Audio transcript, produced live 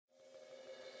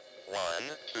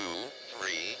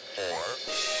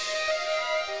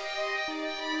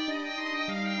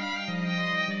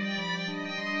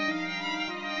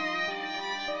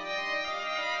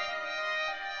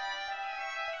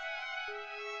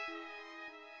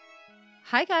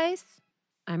Hi, guys.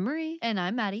 I'm Marie. And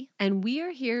I'm Maddie. And we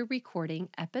are here recording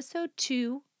episode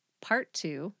 2, part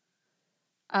 2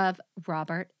 of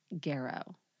Robert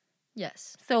Garrow.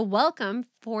 Yes. So, welcome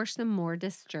for some more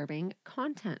disturbing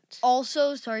content.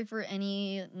 Also, sorry for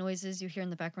any noises you hear in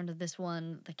the background of this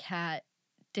one. The cat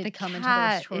did come into the The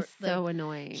cat is so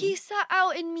annoying. He sat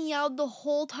out and meowed the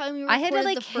whole time we I recorded had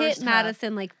to the first hit half.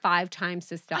 Madison 5 times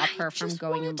to stop her from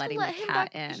going and letting the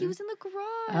cat in. He was in the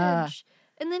garage.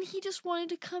 And then he just wanted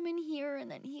to come in here,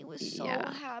 and then he was so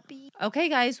happy. Okay,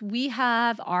 guys, we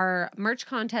have our merch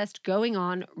contest going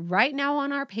on right now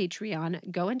on our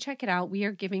Patreon. Go and check it out. We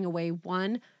are giving away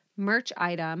one merch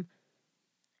item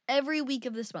every week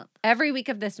of this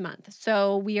month.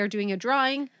 So we are doing a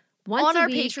drawing once on a our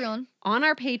week Patreon. On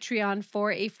our Patreon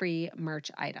for a free merch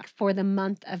item for the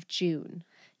month of June.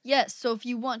 Yes, so if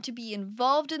you want to be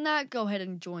involved in that, go ahead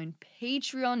and join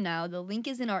Patreon now. The link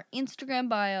is in our Instagram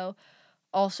bio.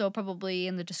 Also, probably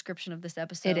in the description of this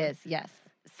episode. It is, yes.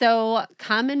 So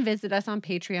come and visit us on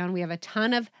Patreon. We have a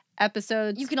ton of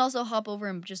episodes. You can also hop over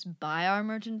and just buy our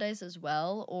merchandise as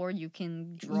well, or you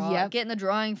can get in the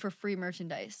drawing for free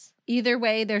merchandise. Either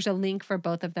way, there's a link for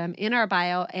both of them in our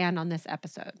bio and on this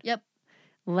episode. Yep.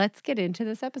 Let's get into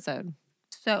this episode.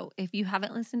 So if you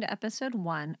haven't listened to episode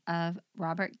 1 of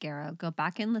Robert Garrow, go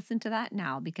back and listen to that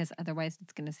now, because otherwise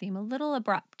it's going to seem a little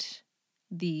abrupt,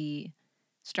 the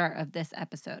start of this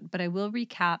episode. But I will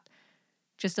recap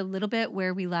just a little bit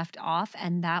where we left off,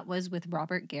 and that was with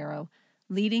Robert Garrow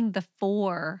leading the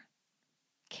 4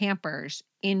 campers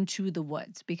into the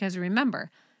woods. Because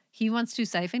remember, he wants to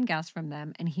siphon gas from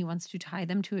them, and he wants to tie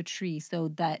them to a tree so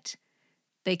that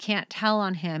they can't tell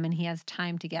on him and he has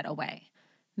time to get away.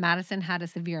 Madison had a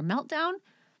severe meltdown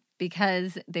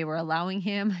because they were allowing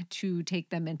him to take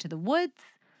them into the woods,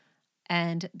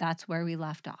 and that's where we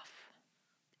left off.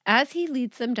 As he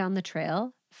leads them down the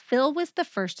trail, Phil was the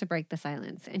first to break the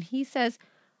silence, and he says,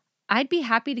 "I'd be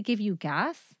happy to give you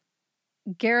gas."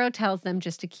 Garrow tells them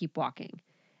just to keep walking.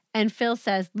 And Phil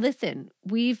says, "Listen,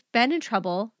 we've been in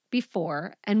trouble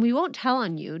before, and we won't tell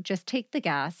on you. Just take the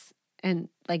gas and,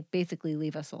 basically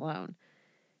leave us alone."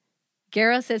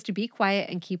 Garrow says to be quiet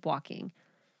and keep walking.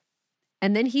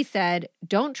 And then he said,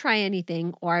 "Don't try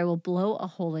anything or I will blow a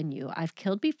hole in you. I've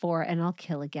killed before and I'll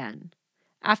kill again."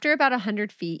 After about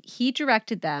 100 feet, he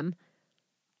directed them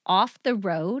off the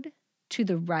road to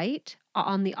the right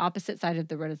on the opposite side of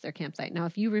the road as their campsite. Now,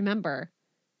 if you remember,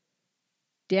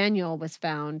 Daniel was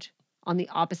found on the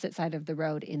opposite side of the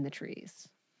road in the trees.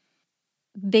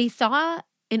 They saw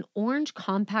an orange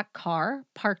compact car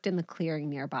parked in the clearing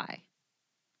nearby.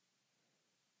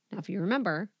 Now, if you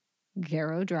remember,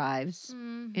 Garrow drives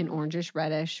an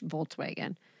orangish-reddish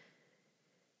Volkswagen.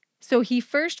 So he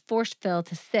first forced Phil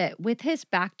to sit with his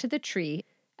back to the tree,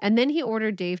 and then he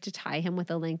ordered Dave to tie him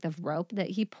with a length of rope that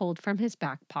he pulled from his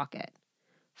back pocket.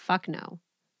 Fuck no.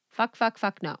 Fuck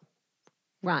no.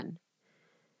 Run.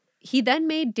 He then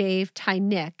made Dave tie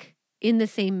Nick in the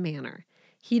same manner.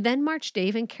 He then marched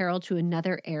Dave and Carol to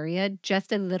another area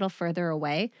just a little further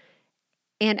away,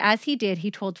 and as he did, he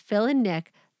told Phil and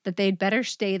Nick that they'd better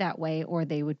stay that way or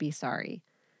they would be sorry.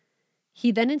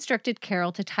 He then instructed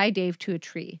Carol to tie Dave to a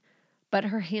tree, but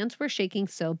her hands were shaking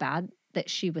so bad that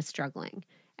she was struggling,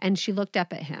 and she looked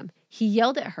up at him. He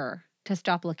yelled at her to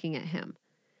stop looking at him.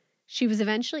 She was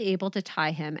eventually able to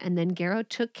tie him, and then Garrow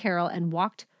took Carol and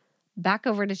walked back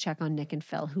over to check on Nick and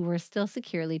Phil, who were still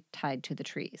securely tied to the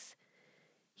trees.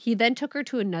 He then took her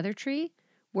to another tree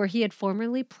where he had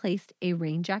formerly placed a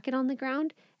rain jacket on the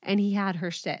ground, and he had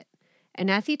her sit.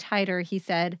 And as he tied her, he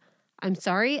said, "I'm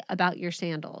sorry about your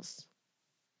sandals,"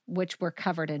 which were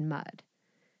covered in mud.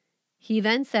 He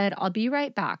then said, "I'll be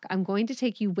right back. I'm going to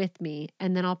take you with me,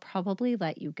 and then I'll probably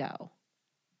let you go."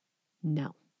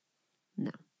 No.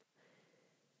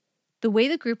 The way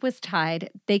the group was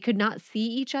tied, they could not see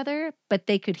each other, but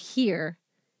they could hear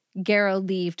Garrow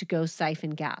leave to go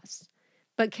siphon gas.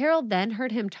 But Carol then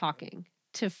heard him talking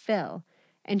to Phil,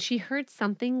 and she heard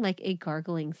something like a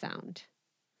gargling sound.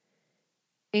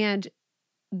 And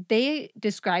they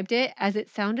described it as it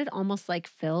sounded almost like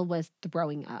Phil was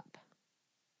throwing up.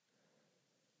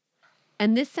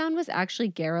 And this sound was actually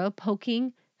Garrow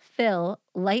poking Phil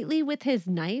lightly with his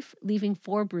knife, leaving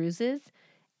 4 bruises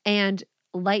and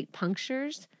light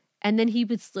punctures. And then he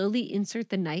would slowly insert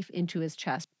the knife into his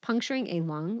chest, puncturing a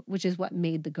lung, which is what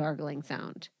made the gargling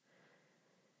sound.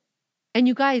 And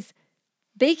you guys,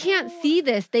 they can't see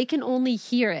this. They can only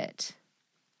hear it.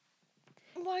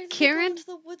 Why did they go into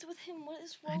the woods with him? What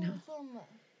is wrong with them?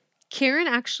 Karen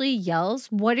actually yells,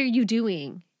 "What are you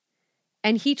doing?"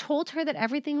 And he told her that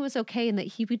everything was okay and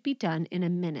that he would be done in a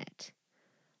minute.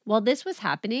 While this was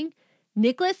happening,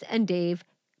 Nicholas and Dave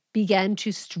began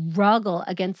to struggle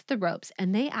against the ropes,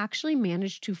 and they actually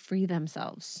managed to free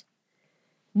themselves.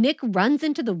 Nick runs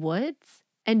into the woods,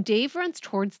 and Dave runs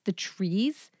towards the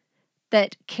trees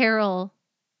that Carol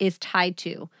is tied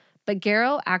to. But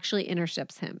Garrow actually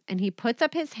intercepts him, and he puts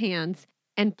up his hands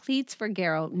and pleads for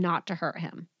Garrow not to hurt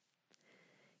him.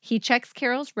 He checks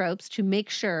Carol's ropes to make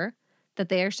sure that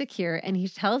they are secure, and he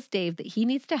tells Dave that he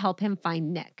needs to help him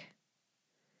find Nick.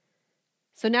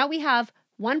 So now we have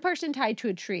one person tied to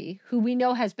a tree who we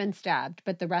know has been stabbed,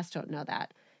 but the rest don't know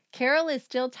that. Carol is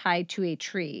still tied to a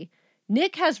tree.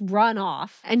 Nick has run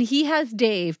off, and he has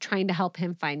Dave trying to help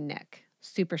him find Nick.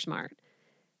 Super smart.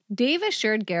 Dave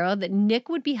assured Garrow that Nick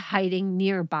would be hiding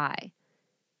nearby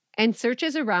and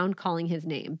searches around calling his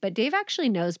name. But Dave actually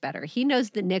knows better. He knows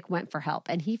that Nick went for help,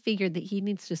 and he figured that he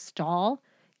needs to stall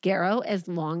Garrow as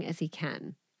long as he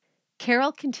can.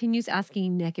 Carol continues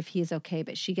asking Nick if he is okay,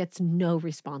 but she gets no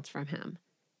response from him.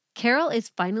 Carol is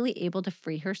finally able to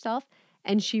free herself,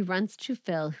 and she runs to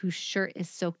Phil, whose shirt is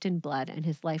soaked in blood and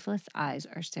his lifeless eyes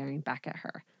are staring back at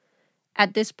her.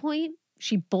 At this point,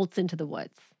 she bolts into the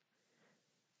woods.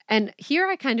 And here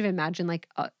I kind of imagine like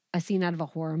a scene out of a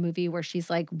horror movie where she's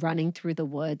like running through the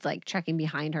woods, like checking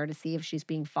behind her to see if she's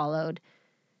being followed.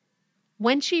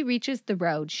 When she reaches the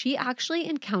road, she actually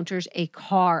encounters a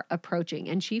car approaching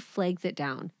and she flags it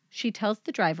down. She tells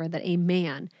the driver that a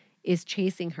man is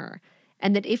chasing her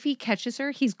and that if he catches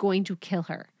her, he's going to kill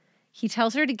her. He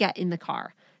tells her to get in the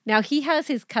car. Now, he has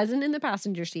his cousin in the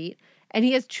passenger seat and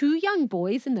he has two young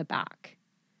boys in the back.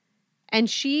 And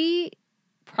she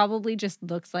probably just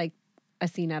looks like a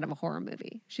scene out of a horror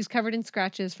movie. She's covered in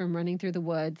scratches from running through the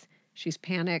woods. She's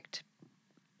panicked,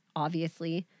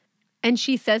 obviously. And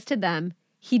she says to them,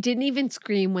 he didn't even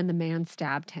scream when the man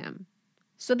stabbed him.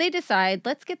 So they decide,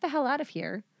 let's get the hell out of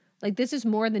here. Like, this is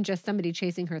more than just somebody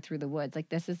chasing her through the woods. Like,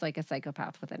 this is like a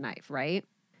psychopath with a knife, right?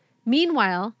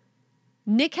 Meanwhile,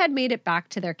 Nick had made it back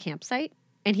to their campsite,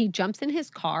 and he jumps in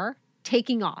his car,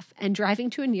 taking off and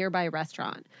driving to a nearby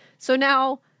restaurant. So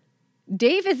now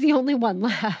Dave is the only one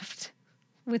left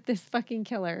with this fucking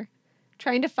killer,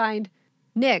 trying to find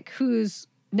Nick, who's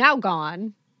now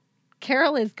gone.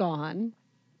 Carol is gone.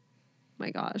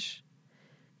 My gosh.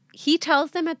 He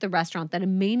tells them at the restaurant that a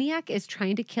maniac is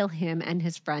trying to kill him and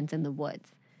his friends in the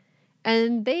woods.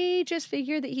 And they just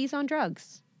figure that he's on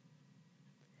drugs.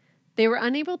 They were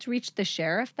unable to reach the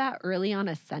sheriff that early on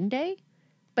a Sunday,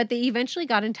 but they eventually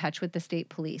got in touch with the state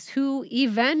police, who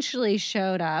eventually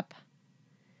showed up,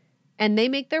 and they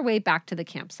make their way back to the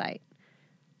campsite.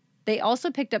 They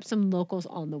also picked up some locals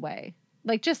on the way,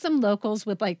 like just some locals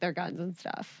with like their guns and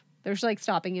stuff. They're just like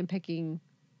stopping and picking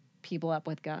people up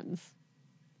with guns.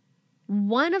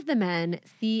 One of the men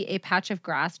see a patch of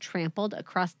grass trampled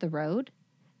across the road,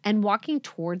 and walking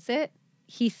towards it,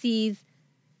 he sees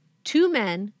two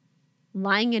men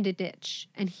lying in a ditch,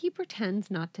 and he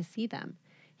pretends not to see them.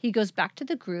 He goes back to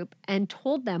the group and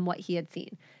told them what he had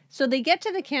seen. So they get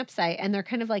to the campsite, and they're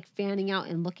kind of like fanning out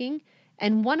and looking,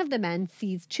 and one of the men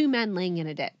sees two men laying in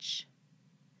a ditch.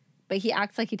 But he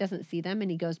acts like he doesn't see them, and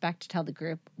he goes back to tell the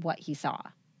group what he saw.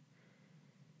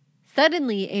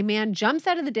 Suddenly, a man jumps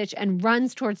out of the ditch and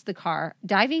runs towards the car,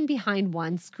 diving behind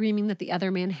one, screaming that the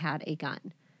other man had a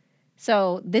gun.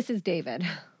 So this is David.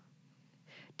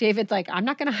 David's like, I'm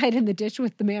not going to hide in the ditch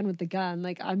with the man with the gun.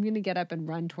 Like, I'm going to get up and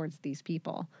run towards these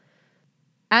people.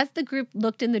 As the group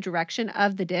looked in the direction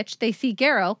of the ditch, they see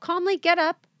Garrow calmly get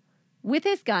up with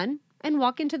his gun and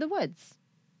walk into the woods.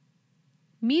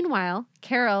 Meanwhile,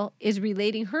 Carol is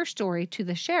relating her story to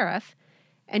the sheriff,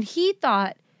 and he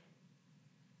thought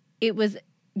it was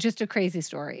just a crazy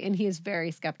story, and he is very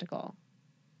skeptical.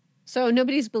 So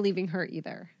nobody's believing her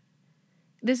either.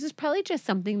 This is probably just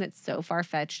something that's so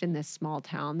far-fetched in this small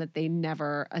town that they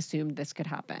never assumed this could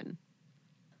happen.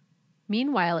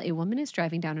 Meanwhile, a woman is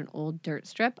driving down an old dirt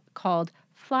strip called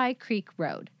Fly Creek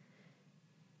Road.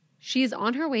 She is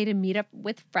on her way to meet up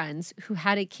with friends who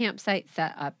had a campsite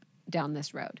set up down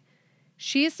this road.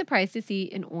 She is surprised to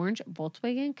see an orange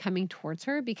Volkswagen coming towards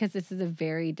her because this is a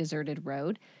very deserted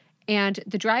road, and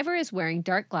the driver is wearing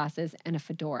dark glasses and a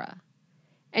fedora.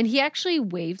 And he actually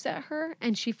waves at her,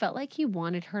 and she felt like he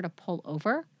wanted her to pull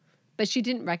over, but she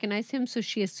didn't recognize him, so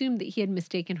she assumed that he had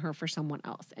mistaken her for someone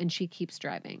else, and she keeps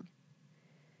driving.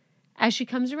 As she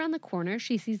comes around the corner,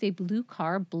 she sees a blue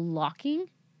car blocking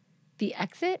the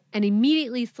exit and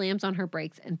immediately slams on her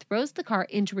brakes and throws the car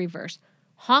into reverse,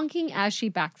 honking as she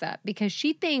backs up because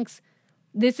she thinks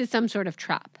this is some sort of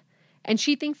trap. And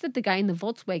she thinks that the guy in the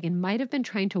Volkswagen might have been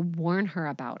trying to warn her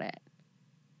about it.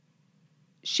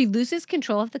 She loses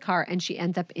control of the car and she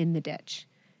ends up in the ditch.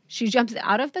 She jumps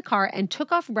out of the car and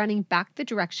took off running back the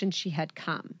direction she had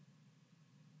come.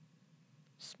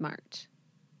 Smart.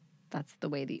 That's the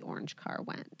way the orange car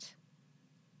went.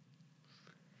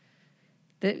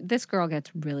 This girl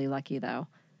gets really lucky, though.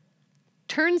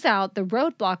 Turns out the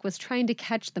roadblock was trying to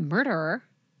catch the murderer,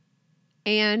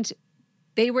 and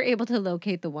they were able to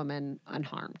locate the woman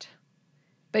unharmed.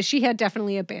 But she had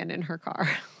definitely abandoned her car.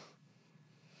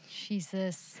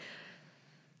 Jesus.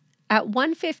 At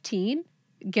 1:15,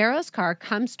 Garrow's car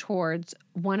comes towards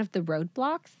one of the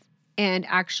roadblocks and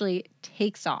actually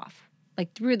takes off,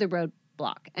 like through the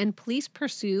roadblock. And police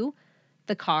pursue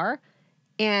the car.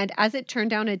 And as it turned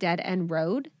down a dead-end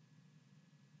road,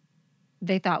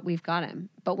 they thought, we've got him.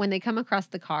 But when they come across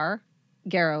the car,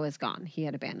 Garrow is gone. He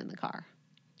had abandoned the car.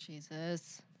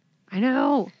 Jesus. I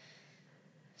know.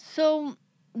 So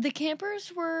the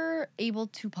campers were able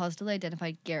to positively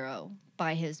identify Garrow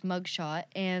by his mugshot,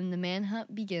 and the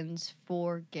manhunt begins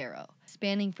for Garrow,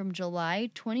 spanning from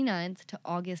July 29th to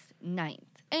August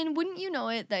 9th. And wouldn't you know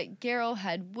it, that Garrow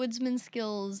had woodsman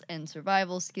skills and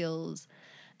survival skills.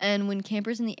 And when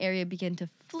campers in the area began to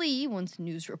flee once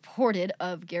news reported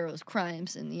of Garrow's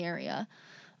crimes in the area,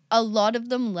 a lot of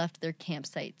them left their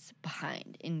campsites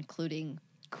behind, including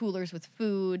coolers with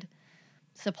food,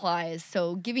 supplies.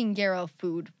 So giving Garrow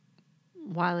food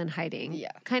while in hiding.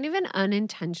 Yeah. Kind of an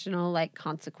unintentional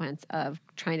consequence of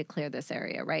trying to clear this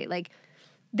area, right? Like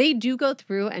they do go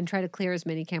through and try to clear as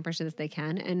many campers as they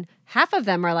can. And half of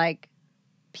them are like,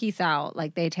 peace out.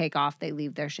 Like they take off, they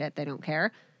leave their shit, they don't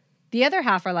care. The other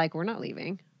half are like, we're not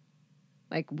leaving.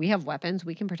 Like, we have weapons.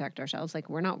 We can protect ourselves. Like,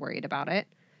 we're not worried about it.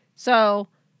 So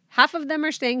half of them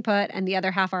are staying put, and the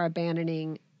other half are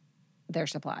abandoning their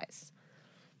supplies.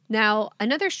 Now,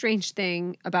 another strange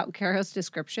thing about Garrow's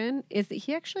description is that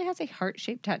he actually has a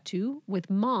heart-shaped tattoo with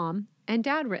Mom and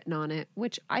Dad written on it,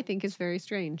 which I think is very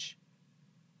strange.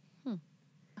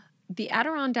 The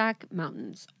Adirondack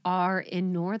Mountains are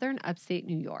in northern upstate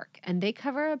New York, and they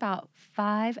cover about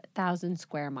 5,000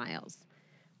 square miles.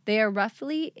 They are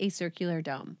roughly a circular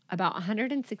dome, about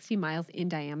 160 miles in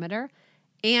diameter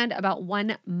and about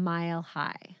 1 mile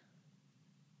high.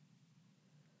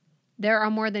 There are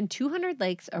more than 200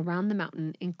 lakes around the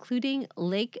mountain, including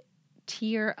Lake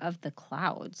Tear of the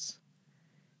Clouds,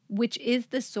 which is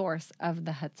the source of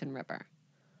the Hudson River.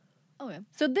 Okay.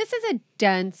 So this is a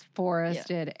dense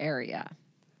forested area.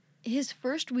 His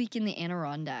first week in the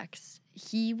Adirondacks,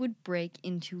 he would break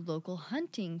into local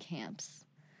hunting camps,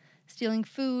 stealing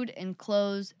food and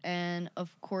clothes, and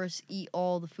of course eat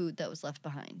all the food that was left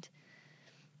behind.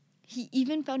 He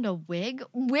even found a wig.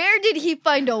 Where did he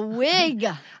find a wig?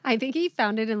 I think he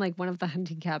found it in one of the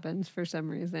hunting cabins for some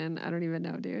reason. I don't even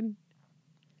know, dude.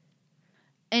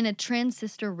 And a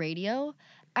transistor radio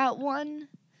at one.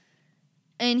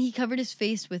 And he covered his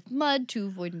face with mud to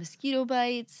avoid mosquito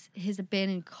bites. His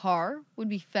abandoned car would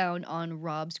be found on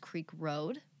Robs Creek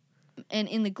Road. And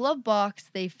in the glove box,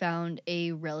 they found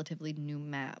a relatively new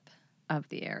map of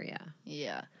the area.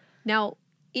 Yeah. Now,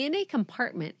 in a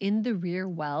compartment in the rear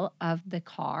well of the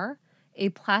car, a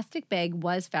plastic bag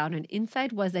was found, and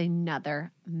inside was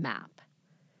another map.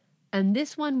 And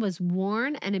this one was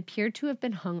worn and appeared to have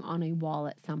been hung on a wall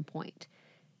at some point.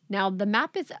 Now, the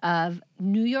map is of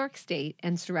New York State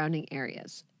and surrounding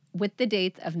areas, with the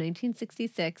dates of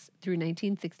 1966 through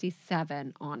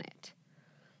 1967 on it.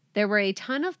 There were a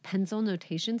ton of pencil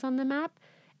notations on the map,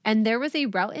 and there was a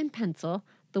route in pencil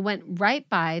that went right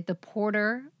by the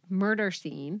Porter murder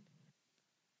scene.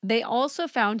 They also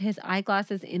found his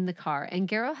eyeglasses in the car, and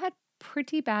Garrow had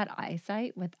pretty bad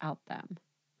eyesight without them.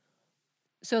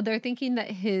 So they're thinking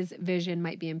that his vision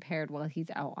might be impaired while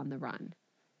he's out on the run.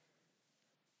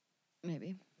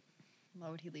 Maybe. Why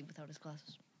would he leave without his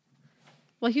glasses?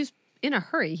 Well, he was in a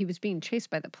hurry. He was being chased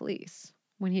by the police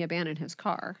when he abandoned his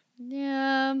car.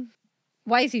 Yeah.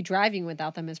 Why is he driving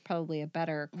without them is probably a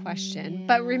better question. Yeah.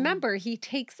 But remember, he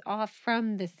takes off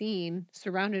from the scene,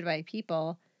 surrounded by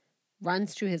people,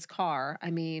 runs to his car.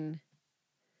 I mean,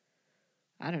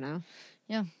 I don't know.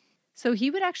 Yeah. So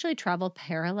he would actually travel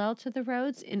parallel to the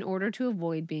roads in order to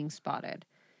avoid being spotted.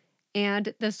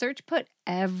 And the search put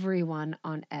everyone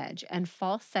on edge, and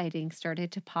false sightings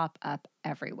started to pop up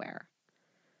everywhere.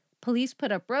 Police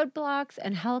put up roadblocks,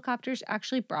 and helicopters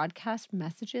actually broadcast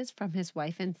messages from his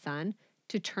wife and son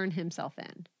to turn himself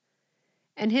in.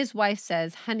 And his wife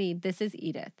says, "Honey, this is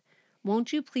Edith.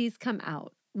 Won't you please come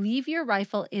out? Leave your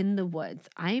rifle in the woods.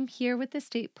 I am here with the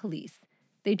state police.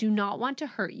 They do not want to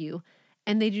hurt you,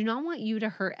 and they do not want you to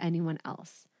hurt anyone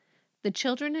else. The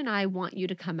children and I want you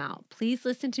to come out. Please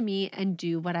listen to me and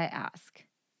do what I ask."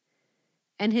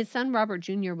 And his son, Robert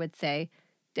Jr., would say,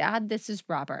 "Dad, this is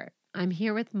Robert. I'm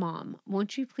here with Mom.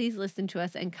 Won't you please listen to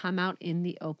us and come out in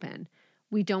the open?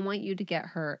 We don't want you to get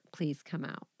hurt. Please come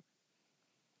out.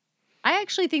 I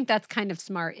actually think that's kind of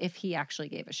smart if he actually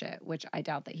gave a shit, which I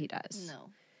doubt that he does. No.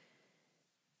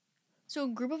 So a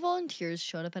group of volunteers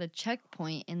showed up at a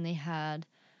checkpoint and they had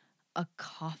a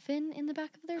coffin in the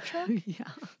back of their truck.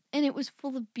 Yeah. And it was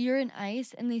full of beer and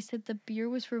ice, and they said the beer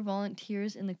was for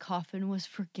volunteers and the coffin was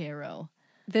for Garrow.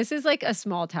 This is like a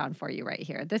small town for you right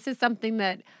here. This is something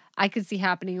that I could see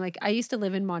happening. Like, I used to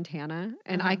live in Montana,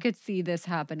 and I could see this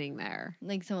happening there.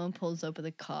 Like, someone pulls up with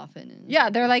a coffin. And yeah,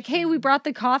 they're like, hey, we brought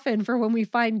the coffin for when we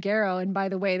find Garrow, and by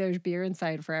the way, there's beer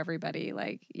inside for everybody.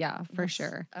 Like, yeah, for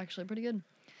sure. Actually pretty good.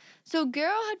 So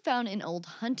Garrow had found an old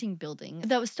hunting building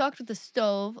that was stocked with a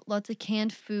stove, lots of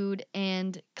canned food,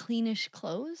 and cleanish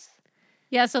clothes.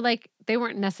 Yeah, so, like, they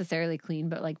weren't necessarily clean,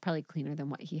 but, like, probably cleaner than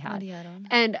what he had. What he had on.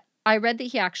 And I read that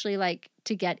he actually, like,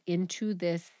 to get into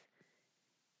this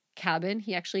cabin,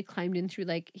 he actually climbed in through,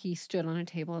 like, he stood on a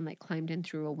table and, like, climbed in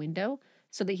through a window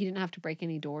so that he didn't have to break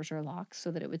any doors or locks so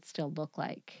that it would still look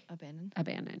like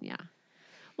abandoned, yeah.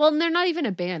 Well, and they're not even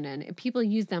abandoned. People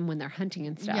use them when they're hunting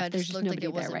and stuff. Yeah, There's just nobody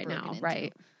like there right now,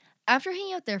 right? After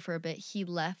hanging out there for a bit, he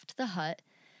left the hut,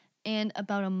 and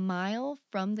about a mile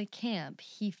from the camp,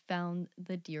 he found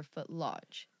the Deerfoot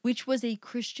Lodge, which was a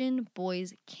Christian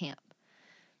boys' camp.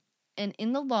 And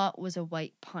in the lot was a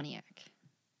white Pontiac.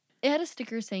 It had a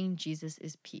sticker saying, "Jesus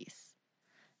is peace."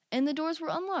 And the doors were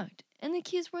unlocked, and the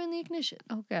keys were in the ignition.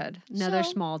 Oh, good. Another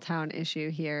small town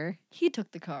issue here. He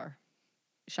took the car.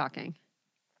 Shocking.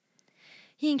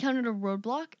 He encountered a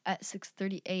roadblock at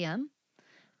 6:30 a.m.,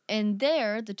 and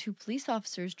there, the two police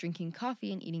officers drinking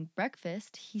coffee and eating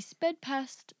breakfast, he sped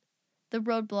past the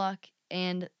roadblock,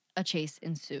 and a chase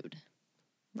ensued.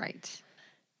 Right.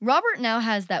 Robert now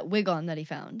has that wig on that he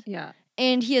found. Yeah.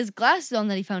 And he has glasses on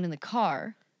that he found in the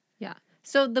car. Yeah.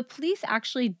 So the police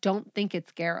actually don't think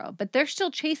it's Garrow, but they're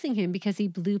still chasing him because he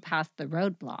blew past the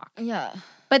roadblock. Yeah.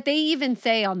 But they even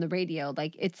say on the radio,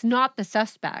 like, it's not the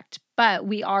suspect, but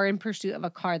we are in pursuit of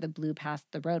a car that blew past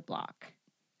the roadblock.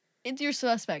 It's your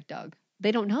suspect, dog.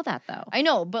 They don't know that, though. I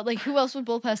know, but, like, who else would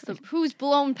blow past who's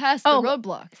blown past the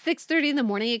roadblock? 6:30 in the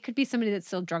morning. It could be somebody that's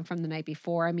still drunk from the night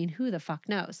before. I mean, who the fuck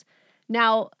knows?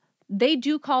 Now, they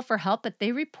do call for help, but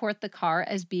they report the car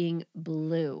as being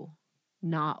blue,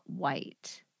 not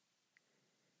white.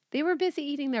 They were busy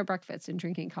eating their breakfast and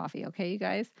drinking coffee, okay, you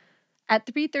guys? At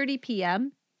 3:30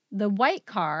 p.m., the white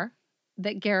car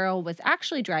that Garrow was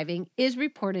actually driving is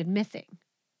reported missing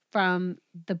from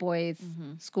the boys'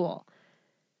 school.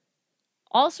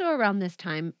 Also around this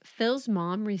time, Phil's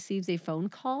mom receives a phone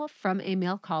call from a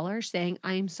male caller saying,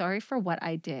 "I'm sorry for what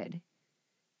I did,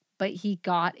 but he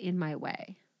got in my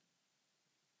way."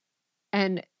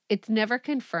 And it's never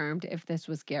confirmed if this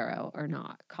was Garrow or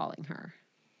not calling her.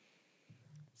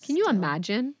 Can you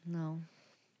imagine? No.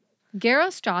 Garrow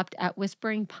stopped at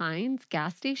Whispering Pines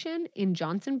gas station in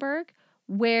Johnsonburg,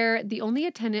 where the only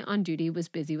attendant on duty was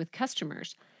busy with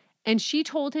customers. And she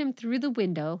told him through the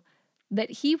window that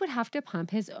he would have to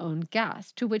pump his own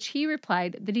gas, to which he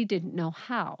replied that he didn't know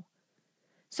how.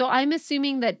 So I'm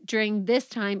assuming that during this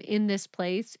time in this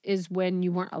place is when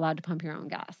you weren't allowed to pump your own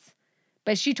gas.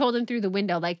 But she told him through the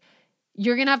window, like,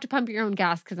 you're going to have to pump your own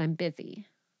gas because I'm busy.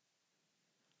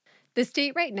 The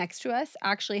state right next to us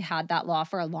actually had that law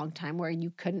for a long time where you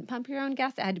couldn't pump your own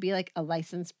gas. It had to be like a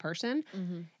licensed person.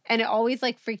 Mm-hmm. And it always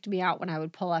like freaked me out when I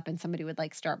would pull up and somebody would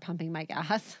like start pumping my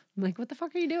gas. I'm like, what the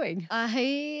fuck are you doing?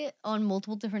 I, on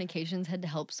multiple different occasions, had to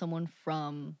help someone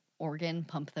from Oregon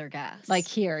pump their gas. Like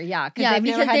here, yeah. Yeah,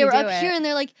 because they were up here and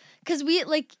they're like, because we,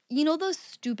 like, you know those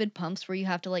stupid pumps where you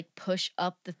have to, like, push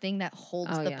up the thing that holds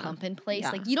the pump in place?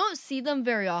 Yeah. Like, you don't see them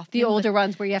very often. The older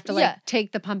ones where you have to, like,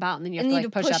 take the pump out and then you have to,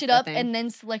 like, push it up and then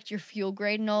select your fuel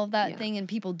grade and all of that thing, and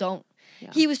people don't.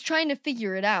 Yeah. He was trying to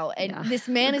figure it out, and this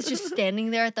man is just standing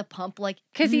there at the pump, like,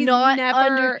 because he's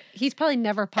he's probably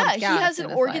never pumped gas. Yeah, he has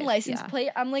an Oregon license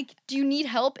plate. I'm like, do you need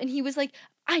help? And he was like,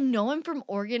 I know I'm from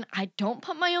Oregon. I don't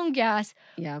pump my own gas.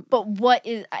 Yeah. But what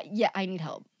is, I need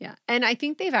help. Yeah. And I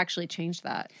think they've actually changed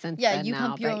that since then. Yeah, you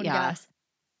pump your own gas.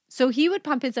 So he would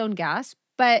pump his own gas,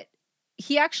 but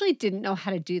he actually didn't know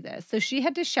how to do this. So she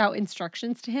had to shout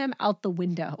instructions to him out the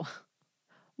window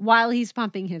while he's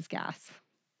pumping his gas.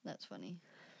 That's funny.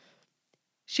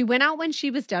 She went out when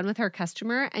she was done with her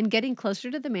customer, and getting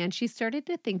closer to the man, she started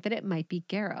to think that it might be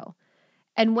Garrow.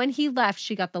 And when he left,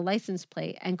 she got the license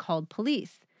plate and called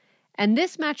police. And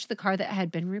this matched the car that had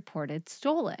been reported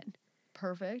stolen.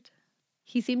 Perfect.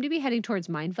 He seemed to be heading towards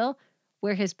Mineville,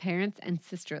 where his parents and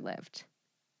sister lived.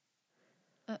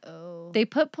 Uh-oh. They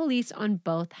put police on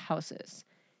both houses.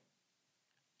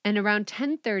 And around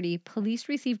 10:30, police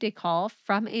received a call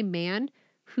from a man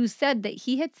who said that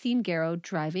he had seen Garrow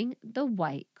driving the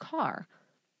white car.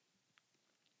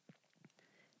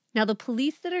 Now, the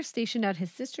police that are stationed at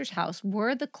his sister's house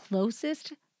were the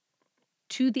closest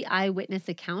to the eyewitness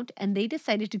account, and they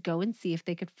decided to go and see if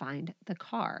they could find the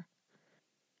car.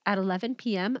 At 11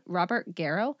 p.m., Robert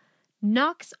Garrow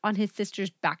knocks on his sister's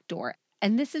back door,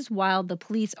 and this is while the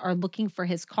police are looking for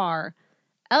his car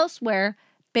elsewhere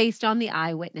based on the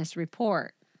eyewitness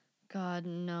report. God,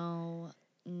 no.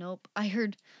 Nope.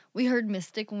 We heard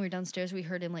Mystic when we were downstairs. We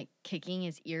heard him like kicking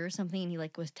his ear or something, and he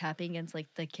like was tapping against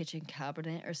like the kitchen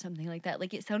cabinet or something like that.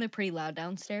 Like it sounded pretty loud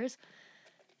downstairs.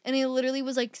 And it literally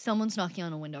was like, someone's knocking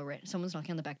on a window, right? Someone's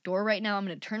knocking on the back door right now. I'm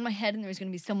going to turn my head and there's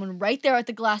going to be someone right there at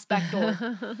the glass back door.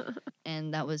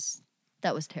 And that was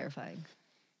terrifying.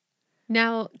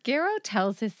 Now, Garrow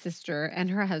tells his sister and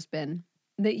her husband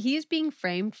that he is being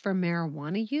framed for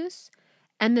marijuana use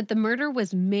and that the murder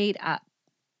was made up.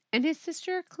 And his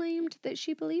sister claimed that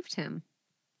she believed him.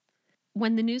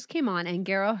 When the news came on and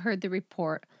Garrow heard the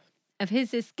report of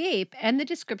his escape and the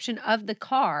description of the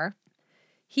car,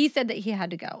 he said that he had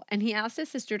to go. And he asked his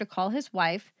sister to call his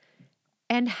wife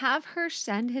and have her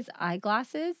send his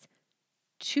eyeglasses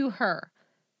to her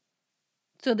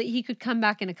so that he could come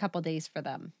back in a couple days for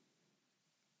them.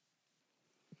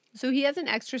 So he has an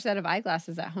extra set of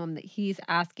eyeglasses at home that he's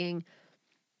asking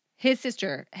his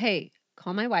sister, hey,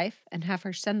 call my wife and have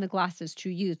her send the glasses to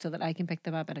you so that I can pick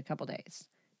them up in a couple days.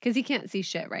 Because he can't see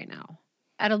shit right now.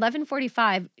 At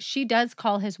 11:45, she does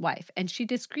call his wife and she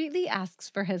discreetly asks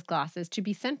for his glasses to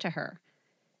be sent to her.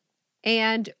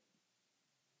 And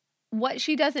what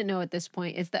she doesn't know at this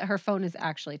point is that her phone is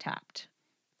actually tapped.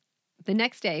 The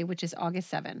next day, which is August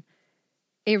 7,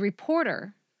 a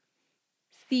reporter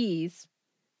sees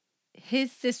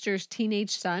his sister's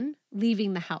teenage son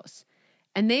leaving the house.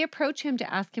 And they approach him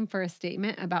to ask him for a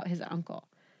statement about his uncle.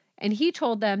 And he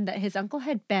told them that his uncle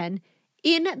had been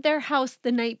in their house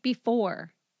the night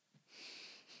before.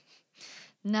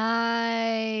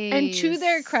 Nice. And to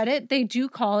their credit, they do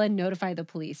call and notify the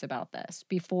police about this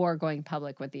before going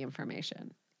public with the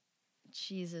information.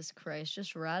 Jesus Christ.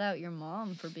 Just rat out your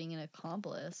mom for being an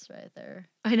accomplice right there.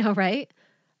 I know, right?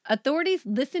 Authorities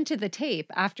listened to the tape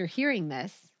after hearing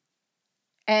this.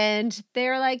 And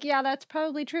they're like, yeah, that's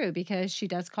probably true because she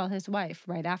does call his wife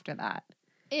right after that.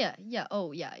 Yeah.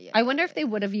 Oh, yeah. I wonder if they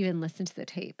would have even listened to the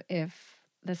tape if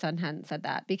the son hadn't said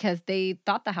that because they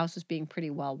thought the house was being pretty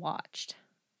well watched.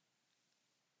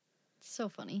 So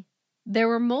funny. There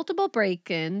were multiple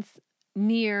break-ins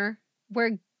near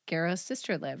where Garrow's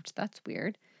sister lived. That's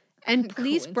weird. And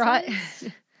police brought...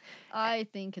 I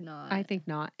think not. I think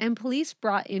not. And police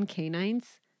brought in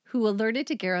canines who alerted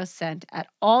to Garrow's scent at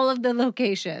all of the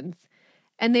locations.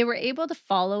 And they were able to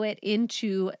follow it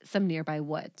into some nearby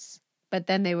woods. But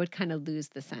then they would kind of lose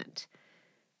the scent.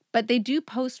 But they do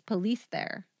post police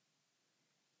there.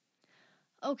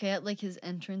 Okay, at like his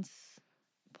entrance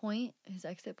point, his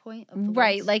exit point of the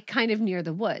right, woods? like kind of near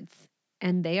the woods.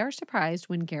 And they are surprised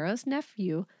when Garrow's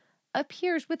nephew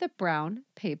appears with a brown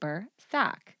paper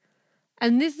sack.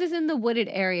 And this is in the wooded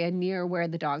area near where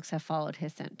the dogs have followed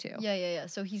his scent to. Yeah.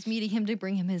 So he's meeting him to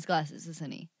bring him his glasses,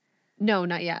 isn't he? No,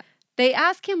 not yet. They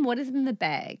ask him what is in the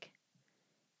bag.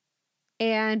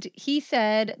 And he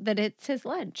said that it's his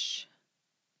lunch.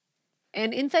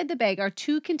 And inside the bag are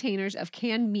 2 containers of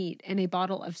canned meat and a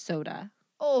bottle of soda.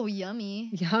 Oh, yummy.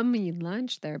 Yummy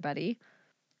lunch there, buddy.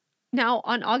 Now,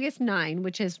 on August 9,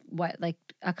 which is like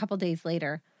a couple days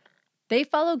later, they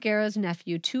follow Garrow's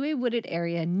nephew to a wooded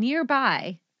area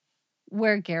nearby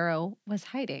where Garrow was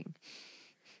hiding.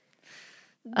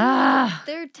 Dude, Ah,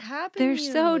 they're tapping they're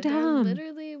you. so dumb. They're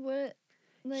literally what?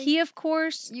 Like, he, of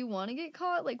course... You want to get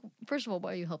caught? Like, first of all,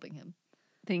 why are you helping him?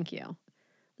 Thank you.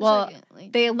 Well,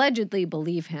 Second, they allegedly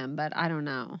believe him, but I don't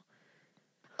know.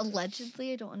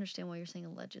 Allegedly? I don't understand why you're saying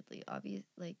allegedly.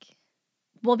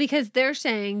 Well, because they're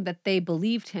saying that they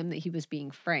believed him that he was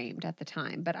being framed at the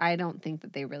time, but I don't think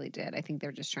that they really did. I think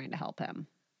they're just trying to help him.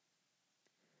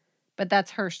 But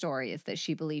that's her story, is that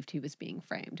she believed he was being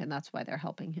framed, and that's why they're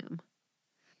helping him.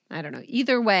 I don't know.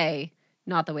 Either way,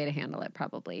 not the way to handle it,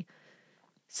 probably.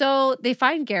 So they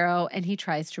find Garrow, and he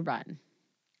tries to run.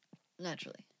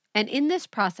 Naturally. And in this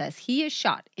process, he is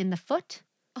shot in the foot,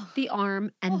 the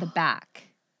arm, and the back.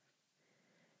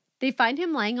 They find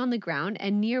him lying on the ground,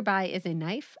 and nearby is a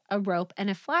knife, a rope, and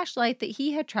a flashlight that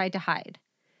he had tried to hide.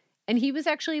 And he was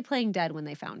actually playing dead when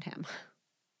they found him.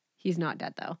 He's not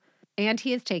dead, though. And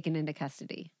he is taken into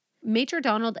custody. Major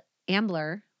Donald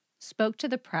Ambler spoke to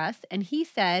the press, and he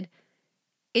said,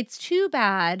 "It's too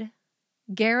bad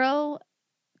Garrow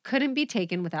couldn't be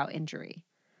taken without injury.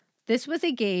 This was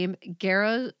a game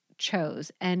Garrow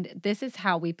chose, and this is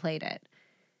how we played it.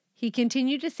 He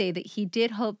continued to say that he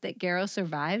did hope that Garrow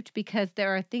survived because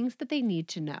there are things that they need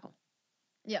to know.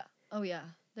 Yeah. Oh, yeah.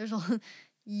 There's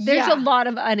a lot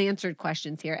of unanswered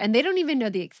questions here, and they don't even know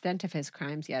the extent of his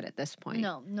crimes yet at this point.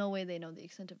 No way they know the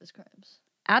extent of his crimes.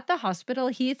 At the hospital,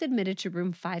 he is admitted to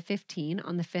room 515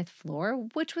 on the 5th floor,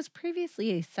 which was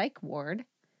previously a psych ward,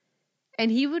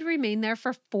 and he would remain there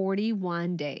for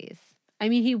 41 days. I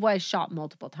mean, he was shot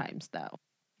multiple times, though.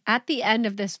 At the end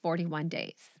of this 41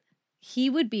 days,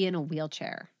 he would be in a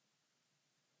wheelchair,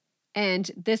 and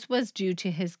this was due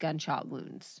to his gunshot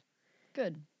wounds.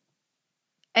 Good.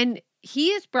 And he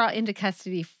is brought into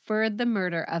custody for the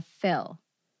murder of Phil,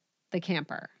 the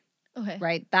camper. Okay.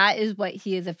 Right? That is what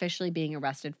he is officially being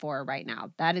arrested for right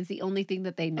now. That is the only thing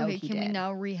that they know he did. Okay, can we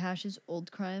now rehash his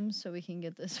old crimes so we can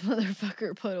get this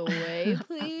motherfucker put away,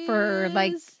 please? For,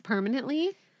 like,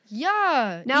 permanently?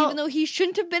 Yeah. Now, even though he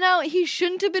shouldn't have been out, he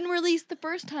shouldn't have been released the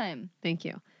first time. Thank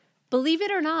you. Believe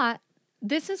it or not,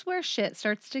 this is where shit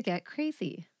starts to get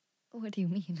crazy. What do you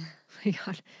mean? Oh my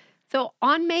God. So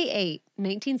on May 8,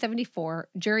 1974,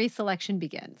 jury selection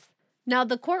begins. Now,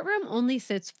 the courtroom only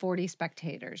sits 40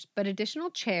 spectators, but additional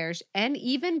chairs and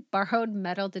even borrowed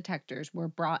metal detectors were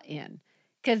brought in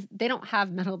because they don't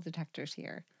have metal detectors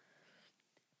here.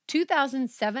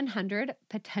 2,700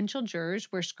 potential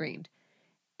jurors were screened,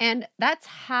 and that's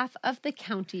half of the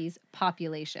county's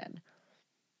population.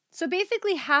 So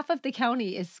basically, half of the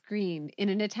county is screened in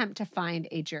an attempt to find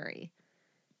a jury.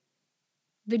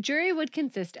 The jury would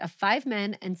consist of 5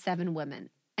 men and 7 women.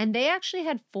 And they actually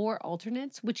had 4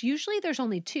 alternates, which usually there's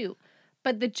only 2.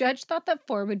 But the judge thought that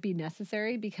 4 would be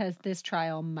necessary because this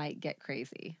trial might get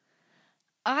crazy.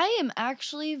 I am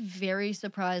actually very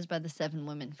surprised by the 7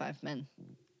 women, 5 men.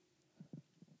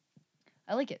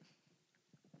 I like it.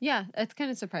 Yeah, that's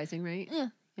kind of surprising, right? Yeah.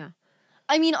 Yeah.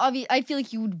 I mean, I feel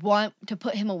like you would want to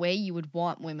put him away. You would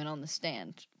want women on the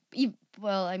stand.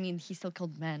 Well, I mean, he still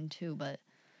killed men too, but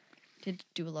did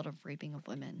do a lot of raping of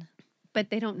women. But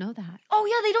they don't know that. Oh,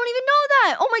 yeah, they don't even know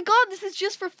that. Oh, my God, this is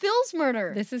just for Phil's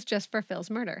murder. This is just for Phil's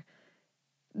murder.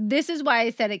 This is why I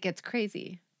said it gets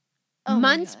crazy. Oh,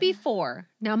 months before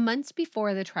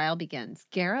the trial begins,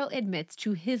 Garrow admits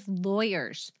to his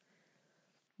lawyers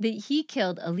that he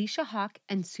killed Alicia Hawk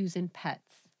and Susan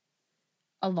Petz,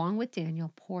 along with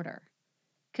Daniel Porter.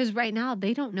 Because right now,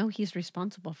 they don't know he's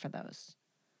responsible for those.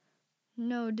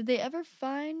 No, did they ever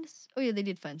find... Oh, yeah, they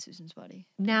did find Susan's body.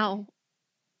 Now...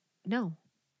 No.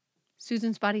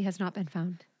 Susan's body has not been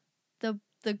found.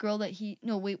 The girl that he...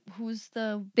 No, wait, who's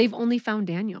the... They've only found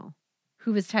Daniel,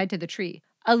 who was tied to the tree.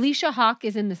 Alicia Hawk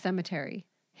is in the cemetery,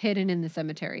 hidden in the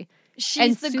cemetery.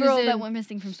 She's the girl that went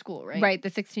missing from school, right? Right, the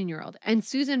 16-year-old. And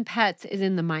Susan Petz is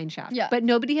in the mine shaft. Yeah. But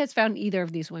nobody has found either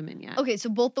of these women yet. Okay,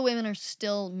 so both the women are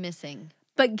still missing.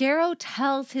 But Garrow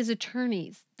tells his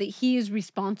attorneys that he is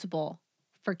responsible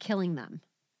for killing them.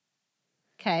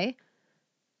 Okay?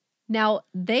 Now,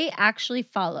 they actually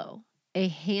follow a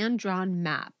hand-drawn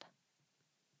map.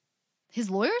 His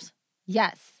lawyers?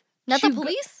 Yes. Not the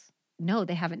police? No,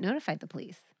 they haven't notified the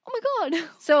police. Oh my God.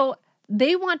 So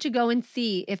they want to go and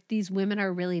see if these women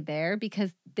are really there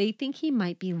because they think he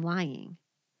might be lying.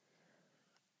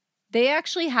 They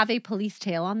actually have a police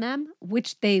tail on them,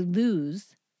 which they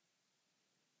lose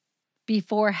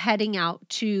before heading out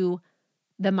to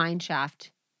the mine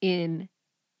shaft in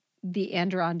the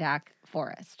Adirondack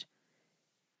forest.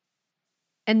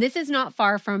 And this is not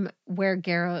far from where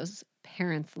Garrow's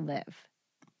parents live,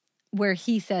 where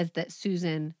he says that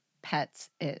Susan Petz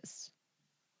is,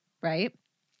 right?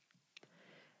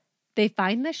 They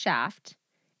find the shaft,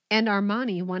 and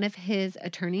Armani, one of his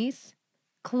attorneys,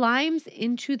 climbs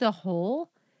into the hole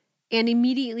and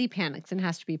immediately panics and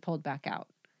has to be pulled back out.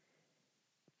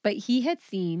 But he had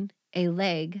seen a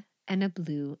leg and a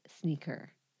blue sneaker.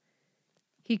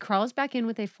 He crawls back in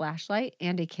with a flashlight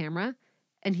and a camera,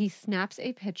 and he snaps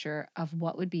a picture of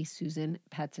what would be Susan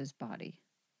Petz's body.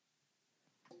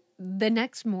 The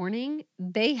next morning,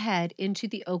 they head into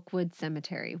the Oakwood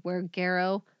Cemetery, where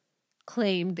Garrow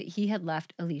claimed that he had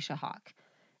left Alicia Hawk,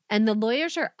 and the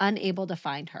lawyers are unable to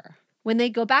find her. When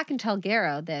they go back and tell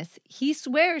Garrow this, he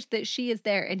swears that she is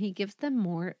there, and he gives them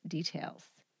more details.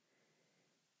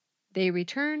 They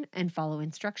return and follow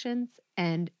instructions,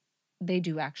 and they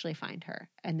do actually find her,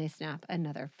 and they snap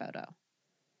another photo.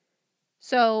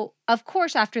 So, of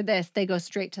course, after this, they go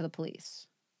straight to the police.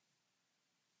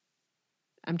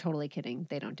 I'm totally kidding.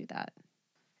 They don't do that.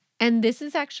 And this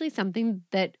is actually something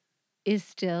that is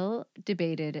still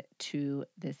debated to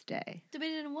this day.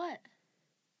 Debated in what?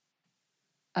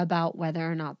 About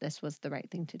whether or not this was the right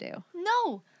thing to do.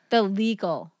 No. The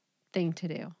legal thing to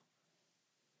do.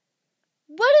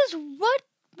 What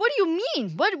do you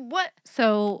mean? What?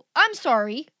 So, I'm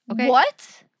sorry. Okay.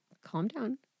 What? calm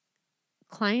down.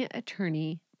 Client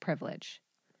attorney privilege.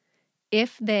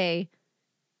 If they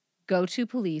go to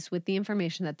police with the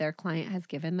information that their client has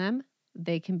given them,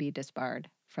 they can be disbarred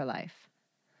for life.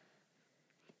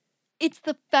 It's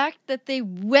the fact that they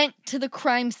went to the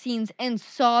crime scenes and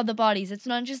saw the bodies. It's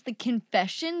not just the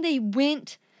confession. They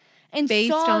went and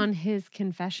Based saw... on his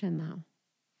confession, though.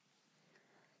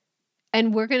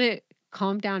 And we're going to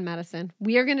calm down, Madison.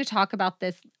 We are going to talk about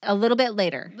this a little bit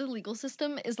later. The legal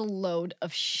system is a load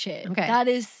of shit. Okay. That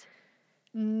is...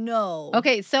 No.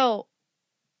 Okay, so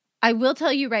I will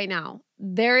tell you right now,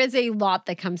 there is a lot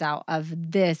that comes out of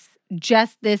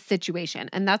just this situation.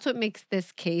 And that's what makes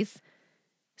this case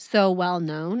so well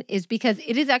known, is because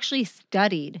it is actually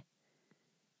studied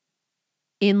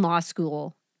in law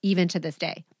school even to this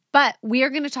day. But we are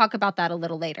going to talk about that a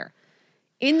little later.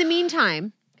 In the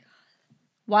meantime,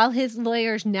 while his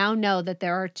lawyers now know that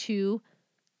there are 2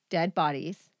 dead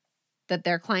bodies that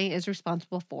their client is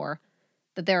responsible for,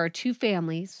 that there are 2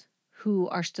 families who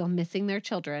are still missing their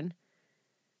children,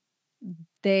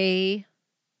 they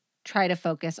try to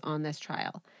focus on this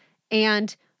trial.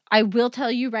 And I will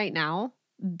tell you right now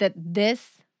that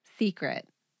this secret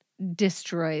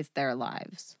destroys their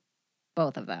lives,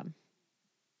 both of them.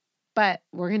 But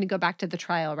we're going to go back to the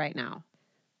trial right now.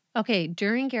 Okay,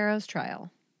 during Garrow's trial,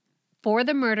 for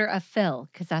the murder of Phil,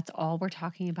 because that's all we're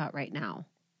talking about right now.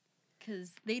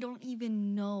 Because they don't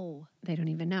even know. They don't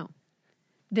even know.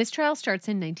 This trial starts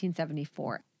in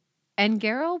 1974, and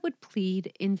Garrow would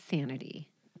plead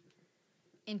insanity.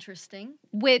 Interesting.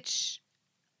 Which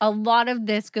a lot of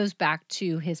this goes back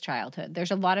to his childhood.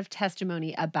 There's a lot of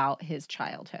testimony about his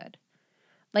childhood.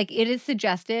 Like, it is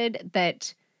suggested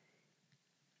that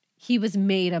he was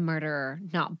made a murderer,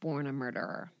 not born a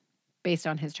murderer, based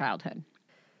on his childhood.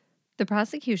 The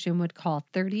prosecution would call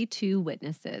 32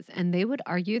 witnesses, and they would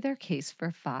argue their case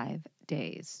for 5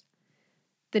 days.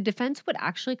 The defense would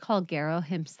actually call Garrow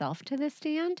himself to the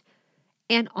stand,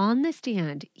 and on the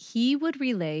stand, he would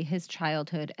relay his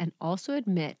childhood and also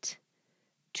admit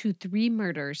to 3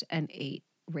 murders and 8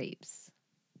 rapes.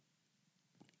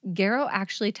 Garrow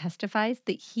actually testifies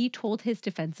that he told his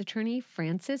defense attorney,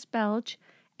 Francis Belge,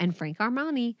 and Frank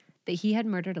Armani that he had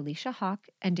murdered Alicia Hawk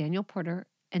and Daniel Porter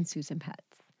and Susan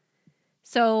Petz.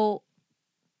 So,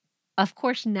 of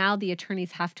course, now the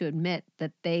attorneys have to admit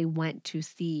that they went to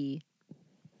see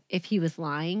if he was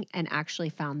lying and actually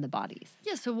found the bodies.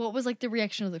 Yeah, so what was, like, the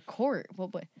reaction of the court?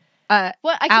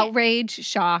 Outrage,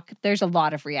 shock. There's a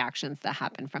lot of reactions that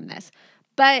happen from this.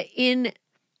 But and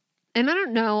I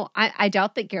don't know, I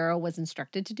doubt that Garrow was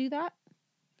instructed to do that.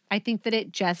 I think that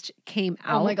it just came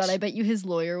out. Oh my God, I bet you his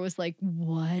lawyer was like,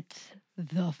 what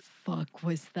the fuck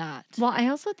was that? Well, I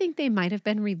also think they might have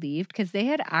been relieved because they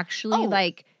had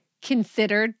actually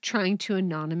considered trying to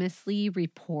anonymously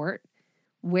report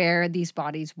where these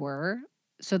bodies were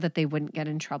so that they wouldn't get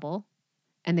in trouble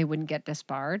and they wouldn't get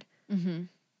disbarred. Mm-hmm.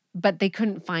 But they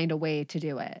couldn't find a way to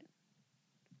do it.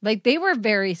 Like, they were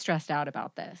very stressed out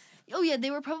about this. Oh, yeah,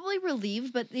 they were probably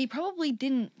relieved, but they probably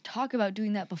didn't talk about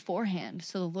doing that beforehand.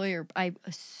 So the lawyer, I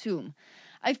assume.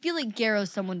 I feel like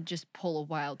Garrow's someone to just pull a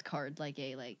wild card,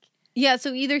 Yeah,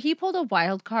 so either he pulled a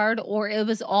wild card or it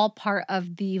was all part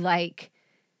of the,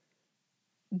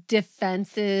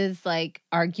 defense's,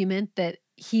 argument that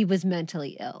he was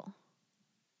mentally ill.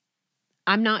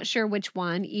 I'm not sure which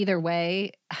one. Either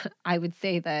way, I would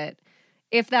say that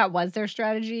if that was their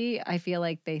strategy, I feel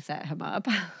like they set him up.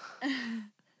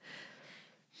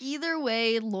 Either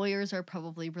way, lawyers are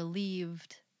probably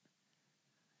relieved.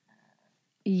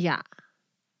 Yeah.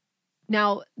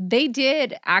 Now, they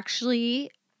did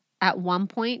actually, at one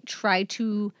point, try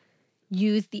to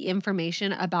use the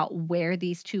information about where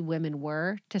these 2 women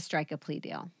were to strike a plea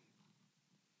deal.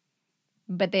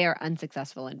 But they are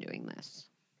unsuccessful in doing this.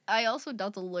 I also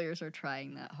doubt the lawyers are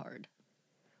trying that hard.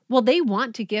 Well, they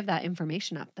want to give that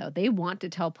information up, though. They want to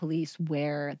tell police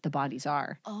where the bodies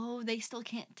are. Oh, they still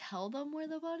can't tell them where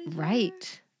the bodies are?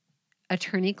 Right.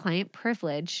 Attorney-client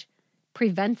privilege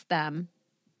prevents them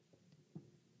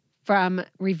from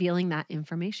revealing that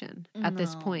information at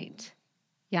this point.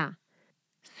 Yeah.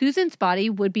 Susan's body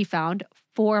would be found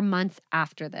 4 months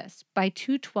after this by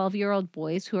 2 12-year-old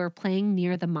boys who are playing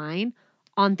near the mine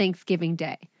on Thanksgiving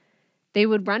Day. They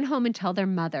would run home and tell their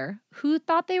mother, who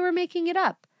thought they were making it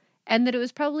up, and that it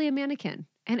was probably a mannequin,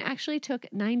 and actually took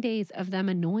 9 days of them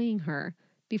annoying her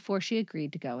before she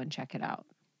agreed to go and check it out.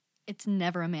 It's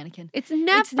never a mannequin. It's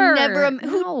never.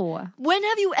 No. When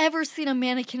have you ever seen a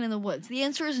mannequin in the woods? The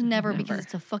answer is never. Because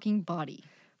it's a fucking body.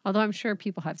 Although I'm sure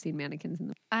people have seen mannequins in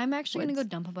the I'm actually going to woods.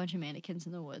 go dump a bunch of mannequins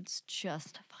in the woods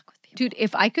just to fuck with people. Dude,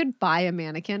 if I could buy a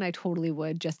mannequin, I totally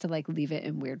would, just to like leave it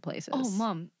in weird places. Oh,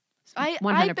 Mom. I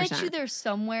 100%. bet you there's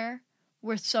somewhere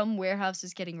where some warehouse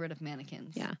is getting rid of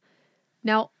mannequins. Yeah.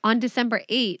 Now, on December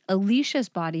 8, Alicia's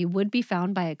body would be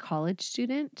found by a college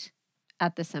student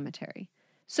at the cemetery.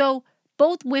 So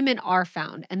both women are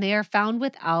found, and they are found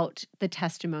without the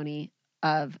testimony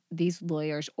of these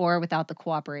lawyers or without the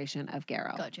cooperation of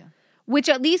Garrow. Gotcha. Which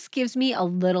at least gives me a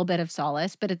little bit of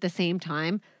solace, but at the same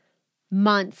time,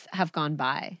 months have gone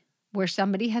by where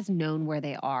somebody has known where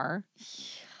they are.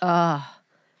 Ugh.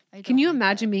 Can you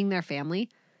imagine being their family?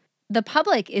 The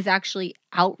public is actually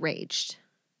outraged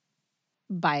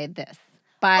by this,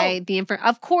 by the information.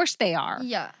 Of course they are.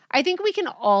 Yeah. I think we can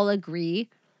all agree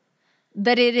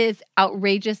that it is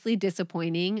outrageously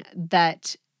disappointing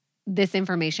that this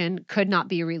information could not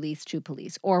be released to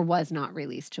police or was not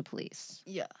released to police.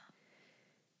 Yeah.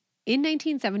 In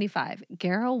 1975,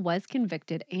 Garrow was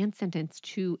convicted and sentenced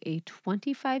to a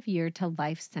 25-year to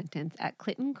life sentence at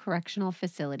Clinton Correctional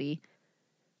Facility.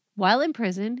 While in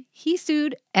prison, he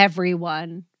sued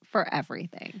everyone for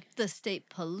everything. The state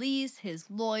police, his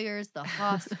lawyers, the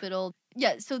hospital.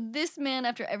 Yeah, so this man,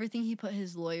 after everything he put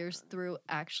his lawyers through,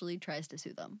 actually tries to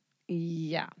sue them.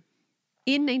 Yeah.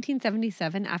 In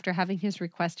 1977, after having his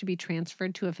request to be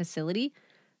transferred to a facility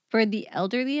for the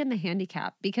elderly and the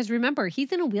handicapped, because remember,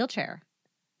 he's in a wheelchair,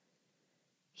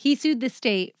 he sued the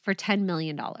state for $10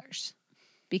 million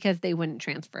because they wouldn't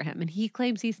transfer him, and he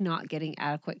claims he's not getting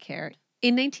adequate care.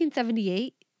 In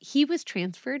 1978, he was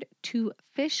transferred to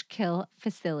Fishkill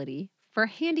Facility for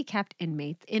handicapped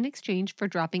inmates in exchange for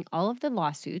dropping all of the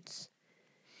lawsuits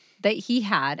that he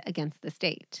had against the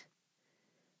state.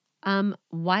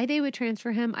 Why they would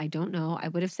transfer him, I don't know. I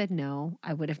would have said no.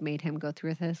 I would have made him go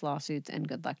through with his lawsuits and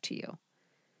good luck to you.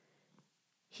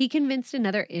 He convinced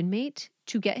another inmate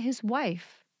to get his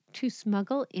wife to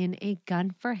smuggle in a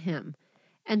gun for him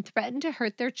and threatened to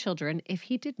hurt their children if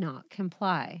he did not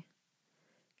comply.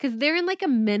 Because they're in like a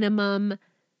minimum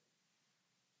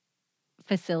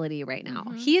facility right now.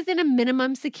 Mm-hmm. He is in a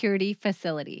minimum security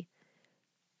facility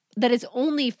that is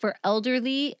only for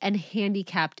elderly and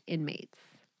handicapped inmates.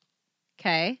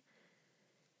 Okay?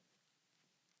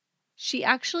 She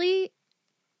actually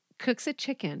cooks a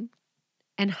chicken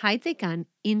and hides a gun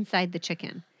inside the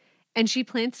chicken. And she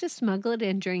plans to smuggle it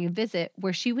in during a visit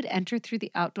where she would enter through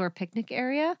the outdoor picnic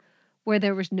area where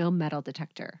there was no metal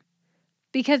detector.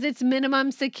 Because it's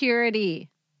minimum security.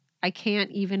 I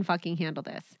can't even fucking handle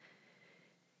this.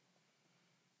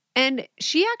 And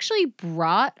she actually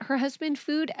brought her husband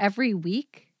food every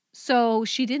week, so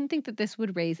she didn't think that this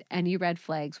would raise any red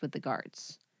flags with the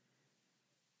guards.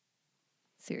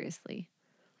 Seriously.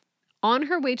 On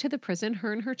her way to the prison,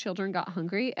 her and her children got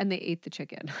hungry and they ate the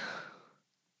chicken,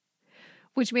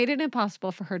 which made it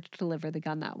impossible for her to deliver the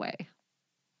gun that way.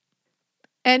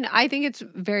 And I think it's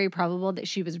very probable that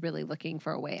she was really looking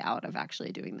for a way out of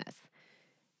actually doing this.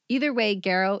 Either way,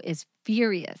 Garrow is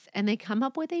furious and they come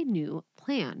up with a new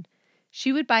plan.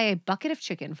 She would buy a bucket of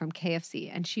chicken from KFC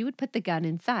and she would put the gun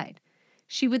inside.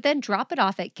 She would then drop it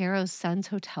off at Garrow's son's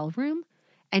hotel room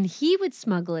and he would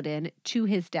smuggle it in to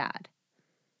his dad.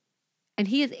 And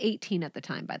he is 18 at the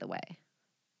time, by the way.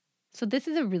 So this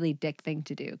is a really dick thing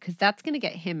to do because that's going to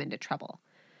get him into trouble.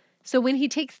 So when he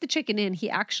takes the chicken in, he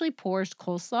actually pours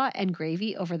coleslaw and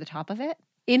gravy over the top of it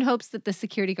in hopes that the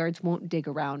security guards won't dig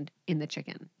around in the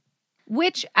chicken,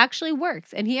 which actually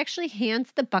works. And he actually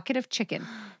hands the bucket of chicken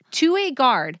to a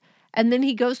guard, and then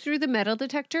he goes through the metal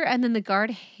detector, and then the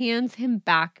guard hands him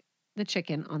back the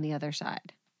chicken on the other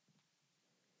side.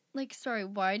 Like, sorry,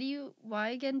 why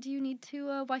again do you need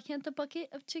to, why can't the bucket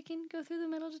of chicken go through the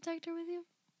metal detector with you?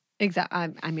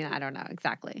 Exactly. I mean, I don't know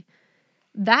exactly.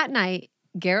 That night,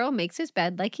 Garrow makes his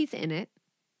bed like he's in it,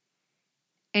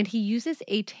 and he uses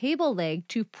a table leg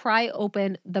to pry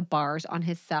open the bars on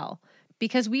his cell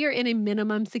because we are in a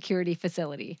minimum security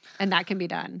facility, and that can be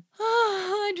done.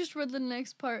 I just read the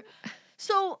next part.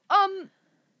 So,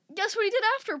 guess what he did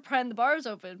after prying the bars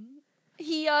open?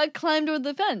 He climbed over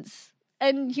the fence.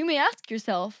 And you may ask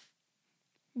yourself,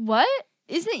 what?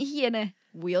 Isn't he in a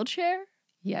wheelchair?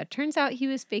 Yeah, it turns out he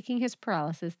was faking his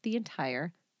paralysis the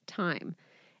entire time.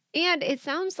 And it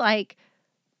sounds like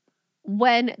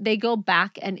when they go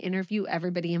back and interview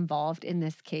everybody involved in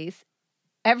this case,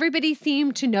 everybody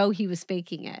seemed to know he was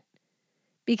faking it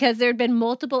because there had been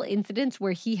multiple incidents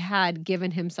where he had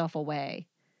given himself away.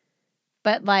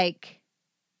 But like,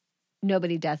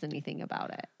 nobody does anything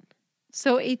about it.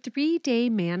 So a 3-day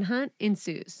manhunt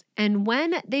ensues. And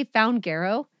when they found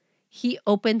Garrow, he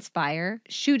opens fire,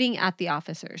 shooting at the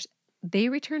officers. they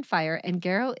return fire and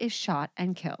Garrow is shot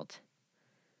and killed.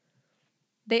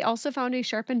 They also found a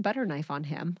sharpened butter knife on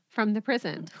him from the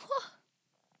prison,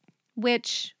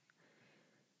 which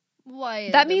Why?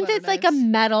 that means it's like a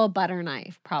metal butter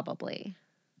knife, probably.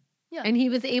 Yeah. And he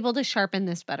was able to sharpen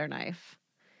this butter knife.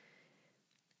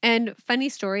 And funny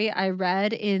story, I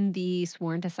read in the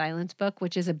Sworn to Silence book,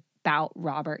 which is about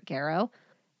Robert Garrow,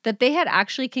 that they had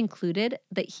actually concluded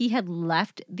that he had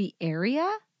left the area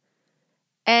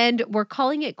and were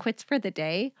calling it quits for the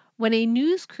day when a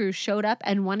news crew showed up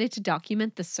and wanted to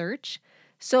document the search.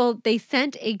 So they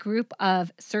sent a group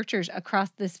of searchers across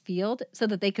this field so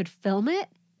that they could film it,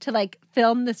 to like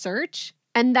film the search.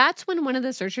 And that's when one of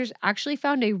the searchers actually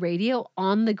found a radio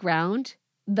on the ground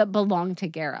that belonged to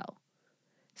Garrow.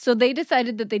 So they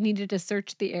decided that they needed to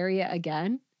search the area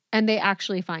again, and they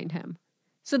actually find him.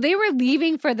 So they were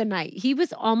leaving for the night. He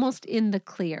was almost in the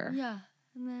clear. Yeah.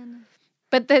 And then...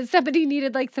 But then somebody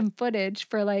needed like some footage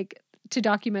for like to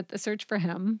document the search for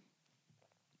him.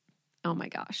 Oh my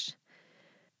gosh.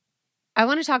 I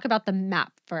want to talk about the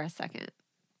map for a second.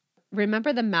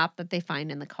 Remember the map that they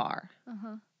find in the car?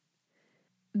 Uh-huh.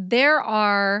 There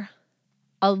are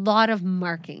a lot of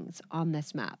markings on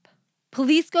this map.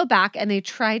 Police go back and they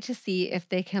try to see if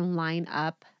they can line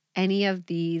up any of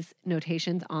these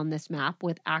notations on this map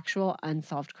with actual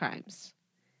unsolved crimes.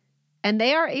 And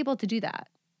they are able to do that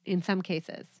in some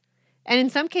cases. And in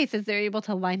some cases, they're able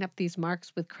to line up these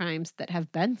marks with crimes that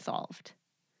have been solved.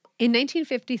 In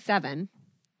 1957,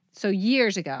 so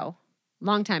years ago,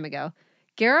 long time ago,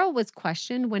 Garrow was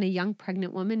questioned when a young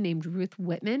pregnant woman named Ruth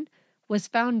Whitman was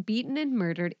found beaten and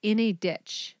murdered in a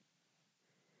ditch.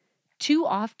 2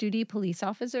 off-duty police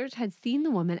officers had seen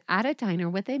the woman at a diner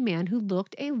with a man who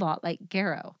looked a lot like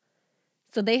Garrow.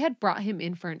 So they had brought him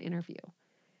in for an interview.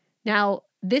 Now,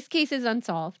 this case is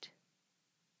unsolved.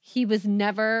 He was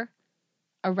never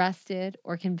arrested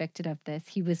or convicted of this.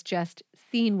 He was just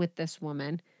seen with this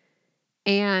woman.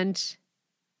 And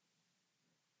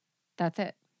that's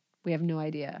it. We have no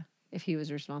idea if he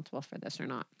was responsible for this or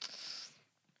not.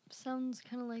 Sounds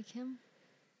kind of like him.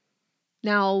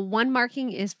 Now, one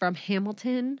marking is from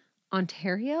Hamilton,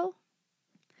 Ontario.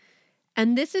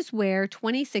 And this is where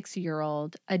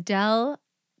 26-year-old Adele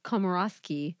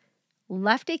Komorowski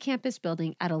left a campus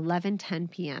building at 11:10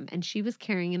 p.m. and she was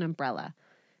carrying an umbrella.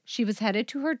 She was headed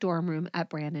to her dorm room at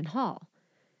Brandon Hall.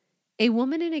 A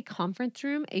woman in a conference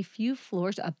room a few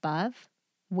floors above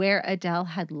where Adele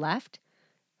had left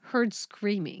heard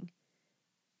screaming.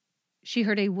 She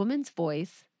heard a woman's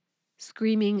voice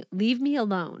screaming, "Leave me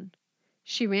alone."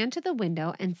 She ran to the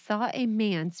window and saw a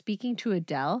man speaking to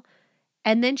Adele,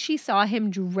 and then she saw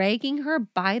him dragging her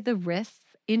by the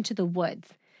wrists into the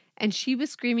woods, and she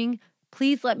was screaming,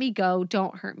 "Please let me go,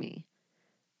 don't hurt me."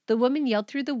 The woman yelled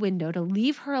through the window to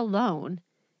leave her alone,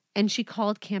 and she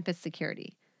called campus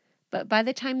security. But by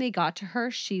the time they got to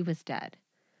her, she was dead.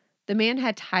 The man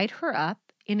had tied her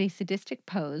up in a sadistic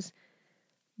pose.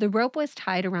 The rope was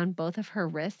tied around both of her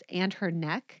wrists and her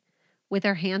neck, with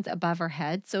her hands above her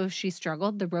head, so if she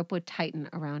struggled, the rope would tighten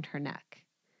around her neck.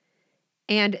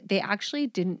 And they actually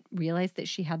didn't realize that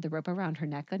she had the rope around her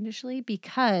neck initially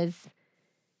because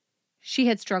she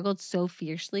had struggled so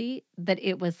fiercely that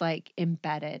it was like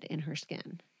embedded in her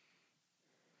skin.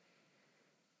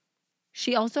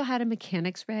 She also had a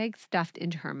mechanic's rag stuffed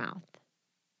into her mouth.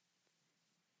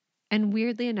 And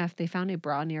weirdly enough, they found a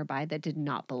bra nearby that did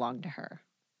not belong to her,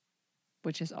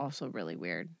 which is also really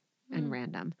weird and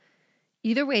random.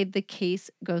 Either way, the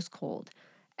case goes cold.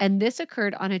 And this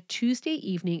occurred on a Tuesday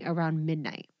evening around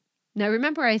midnight. Now,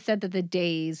 remember I said that the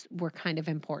days were kind of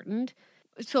important.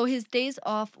 So his days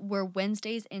off were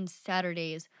Wednesdays and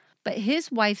Saturdays. But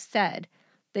his wife said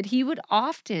that he would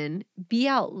often be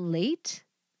out late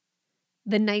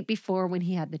the night before when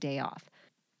he had the day off.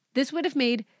 This would have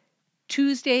made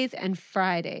Tuesdays and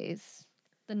Fridays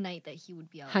The night that he would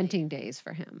be out hunting days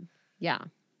for him. Yeah.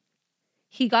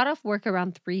 He got off work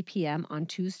around 3 p.m. on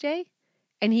Tuesday,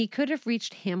 and he could have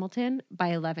reached Hamilton by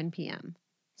 11 p.m.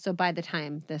 So by the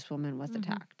time this woman was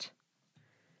attacked.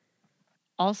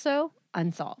 Also,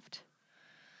 unsolved.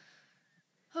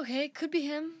 Okay, could be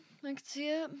him. I could see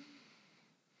it.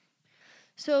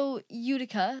 So,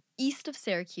 Utica, east of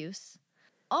Syracuse.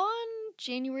 On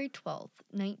January 12th,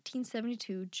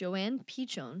 1972, Joanne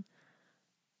Pichon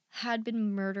had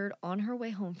been murdered on her way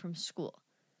home from school.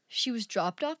 She was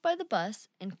dropped off by the bus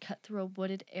and cut through a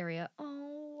wooded area.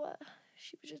 Oh,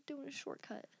 she was just doing a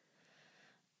shortcut.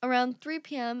 Around 3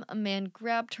 p.m., a man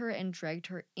grabbed her and dragged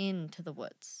her into the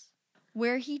woods,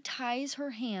 where he ties her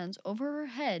hands over her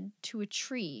head to a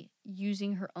tree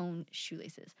using her own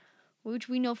shoelaces, which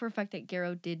we know for a fact that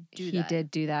Garrow did do that. He did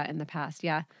do that in the past,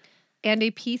 yeah. And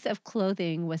a piece of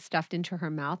clothing was stuffed into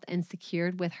her mouth and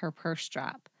secured with her purse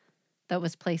strap that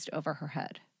was placed over her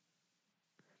head.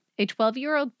 A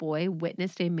 12-year-old boy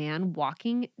witnessed a man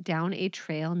walking down a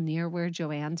trail near where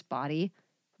Joanne's body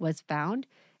was found,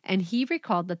 and he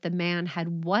recalled that the man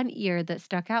had one ear that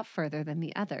stuck out further than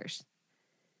the others,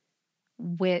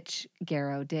 which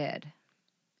Garrow did.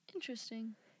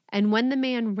 Interesting. And when the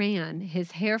man ran,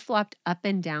 his hair flopped up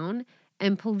and down,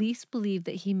 and police believe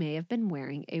that he may have been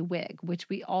wearing a wig, which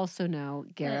we also know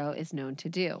Garrow is known to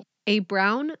do. A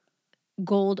brown,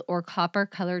 gold, or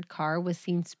copper-colored car was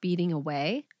seen speeding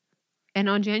away. And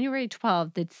on January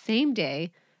 12th, the same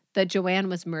day that Joanne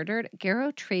was murdered,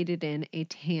 Garrow traded in a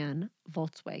tan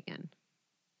Volkswagen.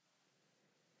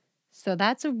 So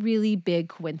that's a really big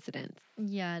coincidence.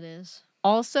 Yeah, it is.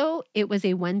 Also, it was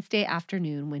a Wednesday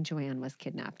afternoon when Joanne was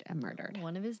kidnapped and murdered.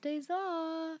 One of his days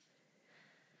off.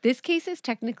 This case is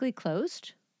technically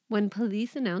closed when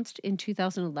police announced in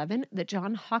 2011 that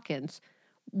John Hawkins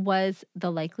was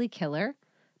the likely killer,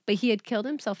 but he had killed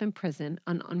himself in prison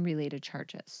on unrelated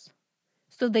charges.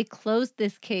 So they closed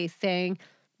this case saying,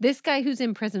 this guy who's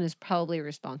in prison is probably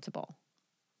responsible.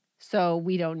 So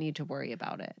we don't need to worry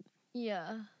about it.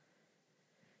 Yeah.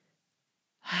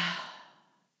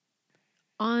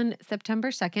 On September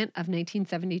 2nd of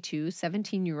 1972,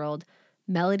 17-year-old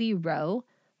Melody Rowe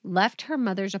left her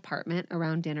mother's apartment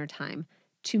around dinner time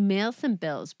to mail some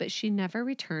bills, but she never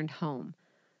returned home.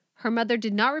 Her mother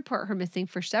did not report her missing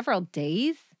for several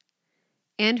days,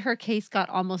 and her case got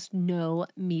almost no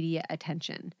media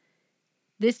attention.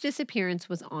 This disappearance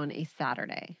was on a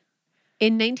Saturday.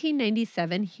 In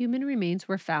 1997, human remains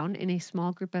were found in a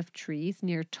small group of trees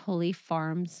near Tully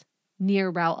Farms near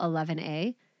Route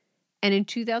 11A. And in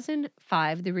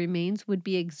 2005, the remains would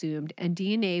be exhumed and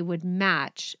DNA would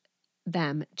match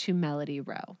them to Melody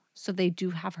Rowe. So they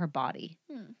do have her body.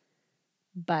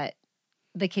 But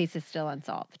the case is still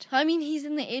unsolved. I mean, she's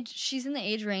in the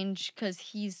age range because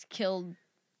he's killed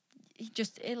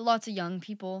lots of young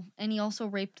people. And he also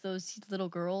raped those little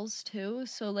girls too.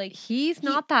 So like he's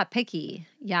not that picky.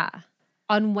 Yeah.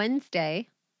 On Wednesday,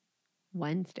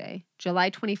 July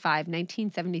 25,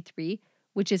 1973,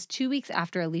 which is 2 weeks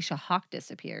after Alicia Hawk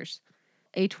disappears,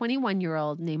 a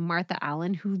 21-year-old named Martha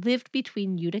Allen, who lived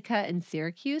between Utica and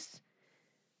Syracuse,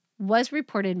 was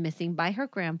reported missing by her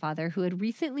grandfather, who had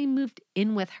recently moved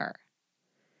in with her.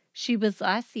 She was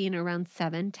last seen around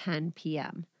 7:10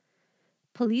 p.m.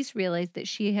 Police realized that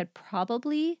she had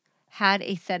probably had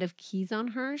a set of keys on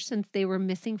her since they were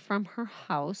missing from her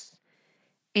house,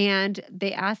 and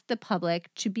they asked the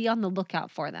public to be on the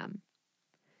lookout for them.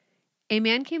 A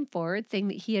man came forward saying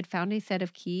that he had found a set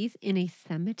of keys in a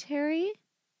cemetery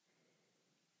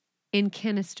in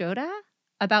Canastota,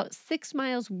 about 6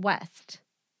 miles west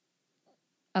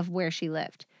of where she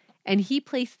lived. And he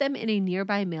placed them in a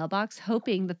nearby mailbox,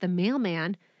 hoping that the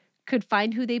mailman could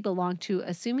find who they belonged to,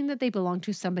 assuming that they belonged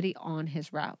to somebody on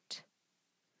his route.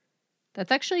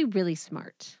 That's actually really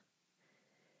smart.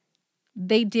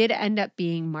 They did end up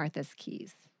being Martha's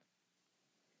keys.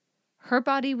 Her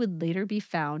body would later be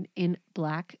found in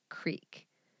Black Creek.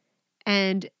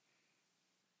 And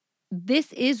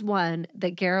this is one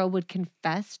that Garrow would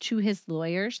confess to his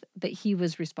lawyers that he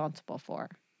was responsible for.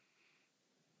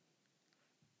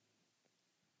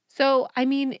 So, I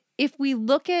mean, if we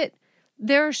look at,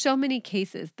 there are so many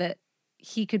cases that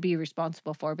he could be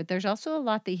responsible for, but there's also a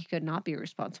lot that he could not be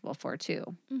responsible for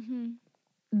too. Mm-hmm.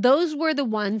 Those were the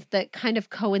ones that kind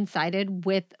of coincided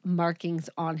with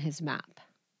markings on his map.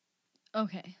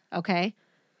 Okay.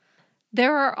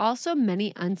 There are also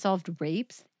many unsolved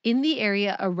rapes in the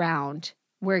area around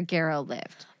where Garrow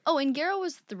lived. Oh, and Garrow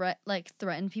was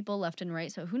threatened people left and right.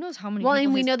 So who knows how many Well, people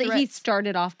and we his know that he threats-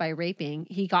 started off by raping.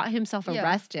 He got himself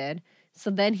arrested. So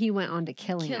then he went on to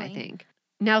killing, I think.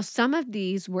 Now, some of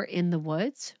these were in the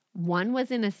woods. One was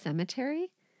in a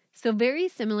cemetery. So very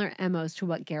similar MOs to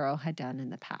what Garrow had done in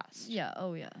the past. Yeah.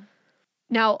 Oh, yeah.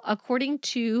 Now, according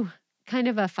to kind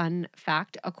of a fun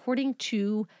fact, according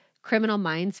to Criminal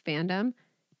Minds fandom,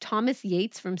 Thomas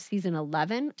Yates from season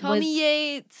 11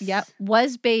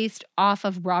 was based off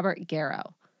of Robert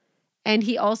Garrow. And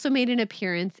he also made an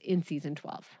appearance in season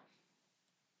 12.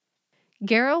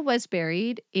 Garrow was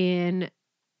buried in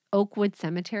Oakwood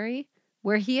Cemetery,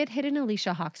 where he had hidden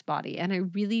Alicia Hawk's body, and I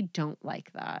really don't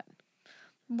like that.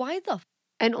 Why the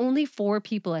And only 4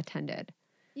 people attended.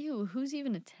 Ew, who's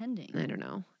even attending? I don't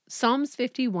know. Psalms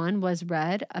 51 was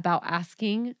read about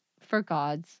asking for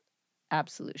God's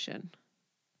absolution.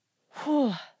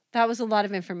 Whew, that was a lot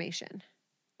of information.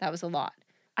 That was a lot.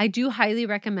 I do highly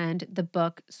recommend the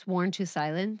book Sworn to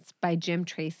Silence by Jim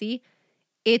Tracy.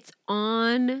 It's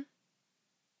on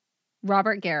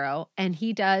Robert Garrow, and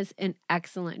he does an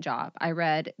excellent job. I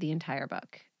read the entire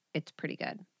book. It's pretty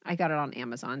good. I got it on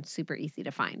Amazon. Super easy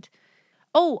to find.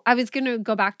 Oh, I was going to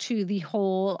go back to the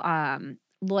whole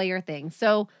lawyer thing.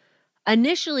 So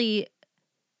initially,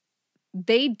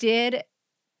 they did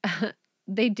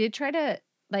they did try to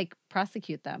like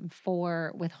prosecute them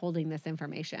for withholding this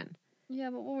information. Yeah,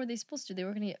 but what were they supposed to do? They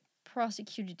were going to get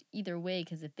prosecuted either way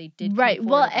because if they did Right. come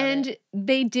Well, forward about and it.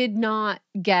 they did not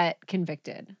get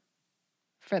convicted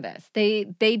for this. They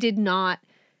did not,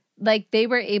 like, they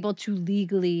were able to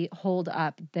legally hold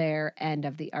up their end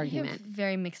of the I have argument.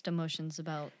 very mixed emotions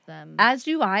about them. As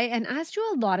do I, and as do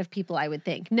a lot of people, I would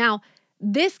think. Now,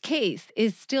 this case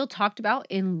is still talked about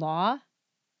in law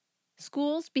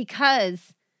schools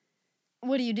because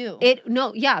What do you do?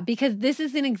 because this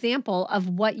is an example of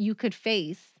what you could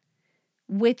face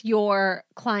with your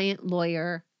client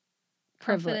lawyer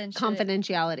privilege,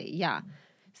 confidentiality. Yeah.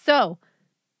 So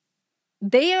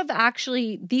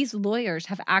these lawyers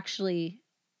have actually,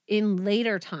 in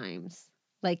later times,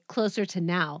 like closer to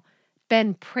now,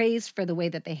 been praised for the way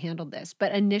that they handled this.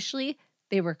 But initially,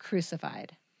 they were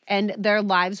crucified and their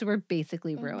lives were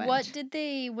basically ruined. What did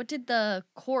the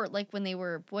court, like when they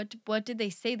were, what did they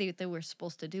say they were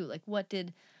supposed to do? Like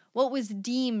what was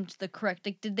deemed the correct,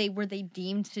 like were they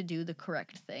deemed to do the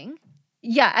correct thing?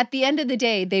 Yeah, at the end of the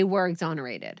day, they were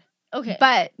exonerated. Okay.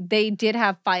 But they did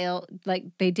have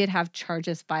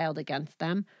charges filed against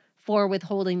them for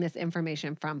withholding this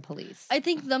information from police. I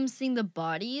think them seeing the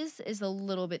bodies is a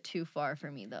little bit too far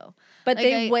for me, though. But like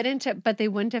they wouldn't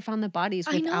have found the bodies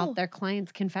without their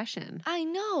client's confession. I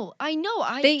know.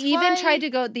 They even tried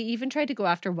to go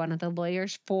after one of the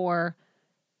lawyers for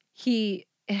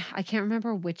I can't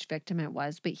remember which victim it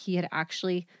was, but he had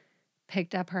actually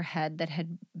picked up her head that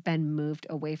had been moved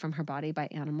away from her body by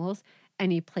animals,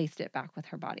 and he placed it back with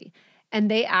her body. And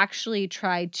they actually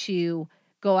tried to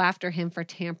go after him for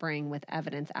tampering with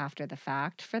evidence after the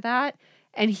fact for that.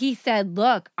 And he said,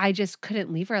 look, I just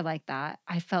couldn't leave her like that.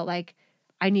 I felt like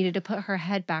I needed to put her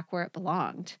head back where it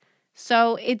belonged.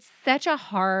 So it's such a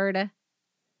hard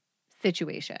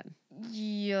situation.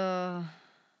 Yeah.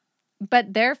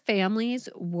 But their families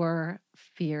were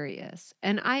furious.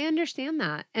 And I understand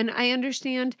that. And I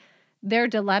understand their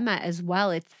dilemma as well.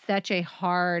 It's such a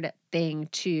hard thing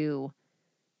to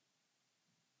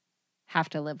have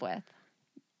to live with.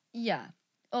 Yeah.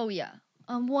 Oh, yeah.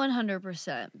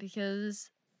 100%. Because.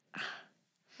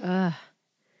 Ugh.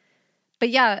 But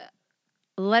yeah,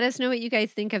 let us know what you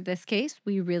guys think of this case.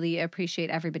 We really appreciate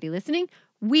everybody listening.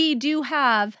 We do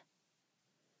have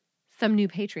some new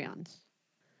Patreons.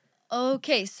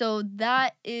 Okay, so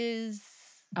that is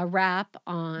a wrap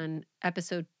on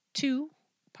episode 2,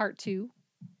 part 2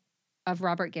 of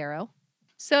Robert Garrow.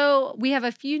 So we have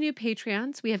a few new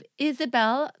Patreons. We have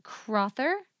Isabel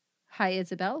Crother. Hi,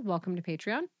 Isabel. Welcome to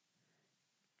Patreon.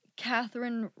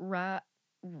 Catherine Rather?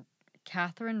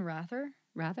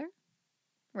 Rather?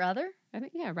 Rather.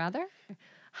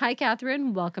 Hi,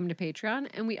 Catherine. Welcome to Patreon.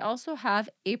 And we also have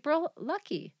April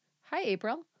Lucky. Hi,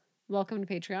 April. Welcome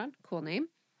to Patreon. Cool name.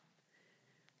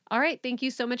 All right. Thank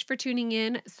you so much for tuning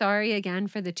in. Sorry again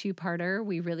for the 2-parter.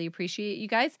 We really appreciate you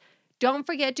guys. Don't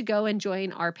forget to go and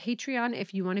join our Patreon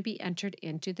if you want to be entered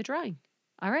into the drawing.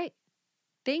 All right.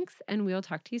 Thanks, and we'll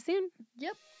talk to you soon.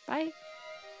 Yep. Bye.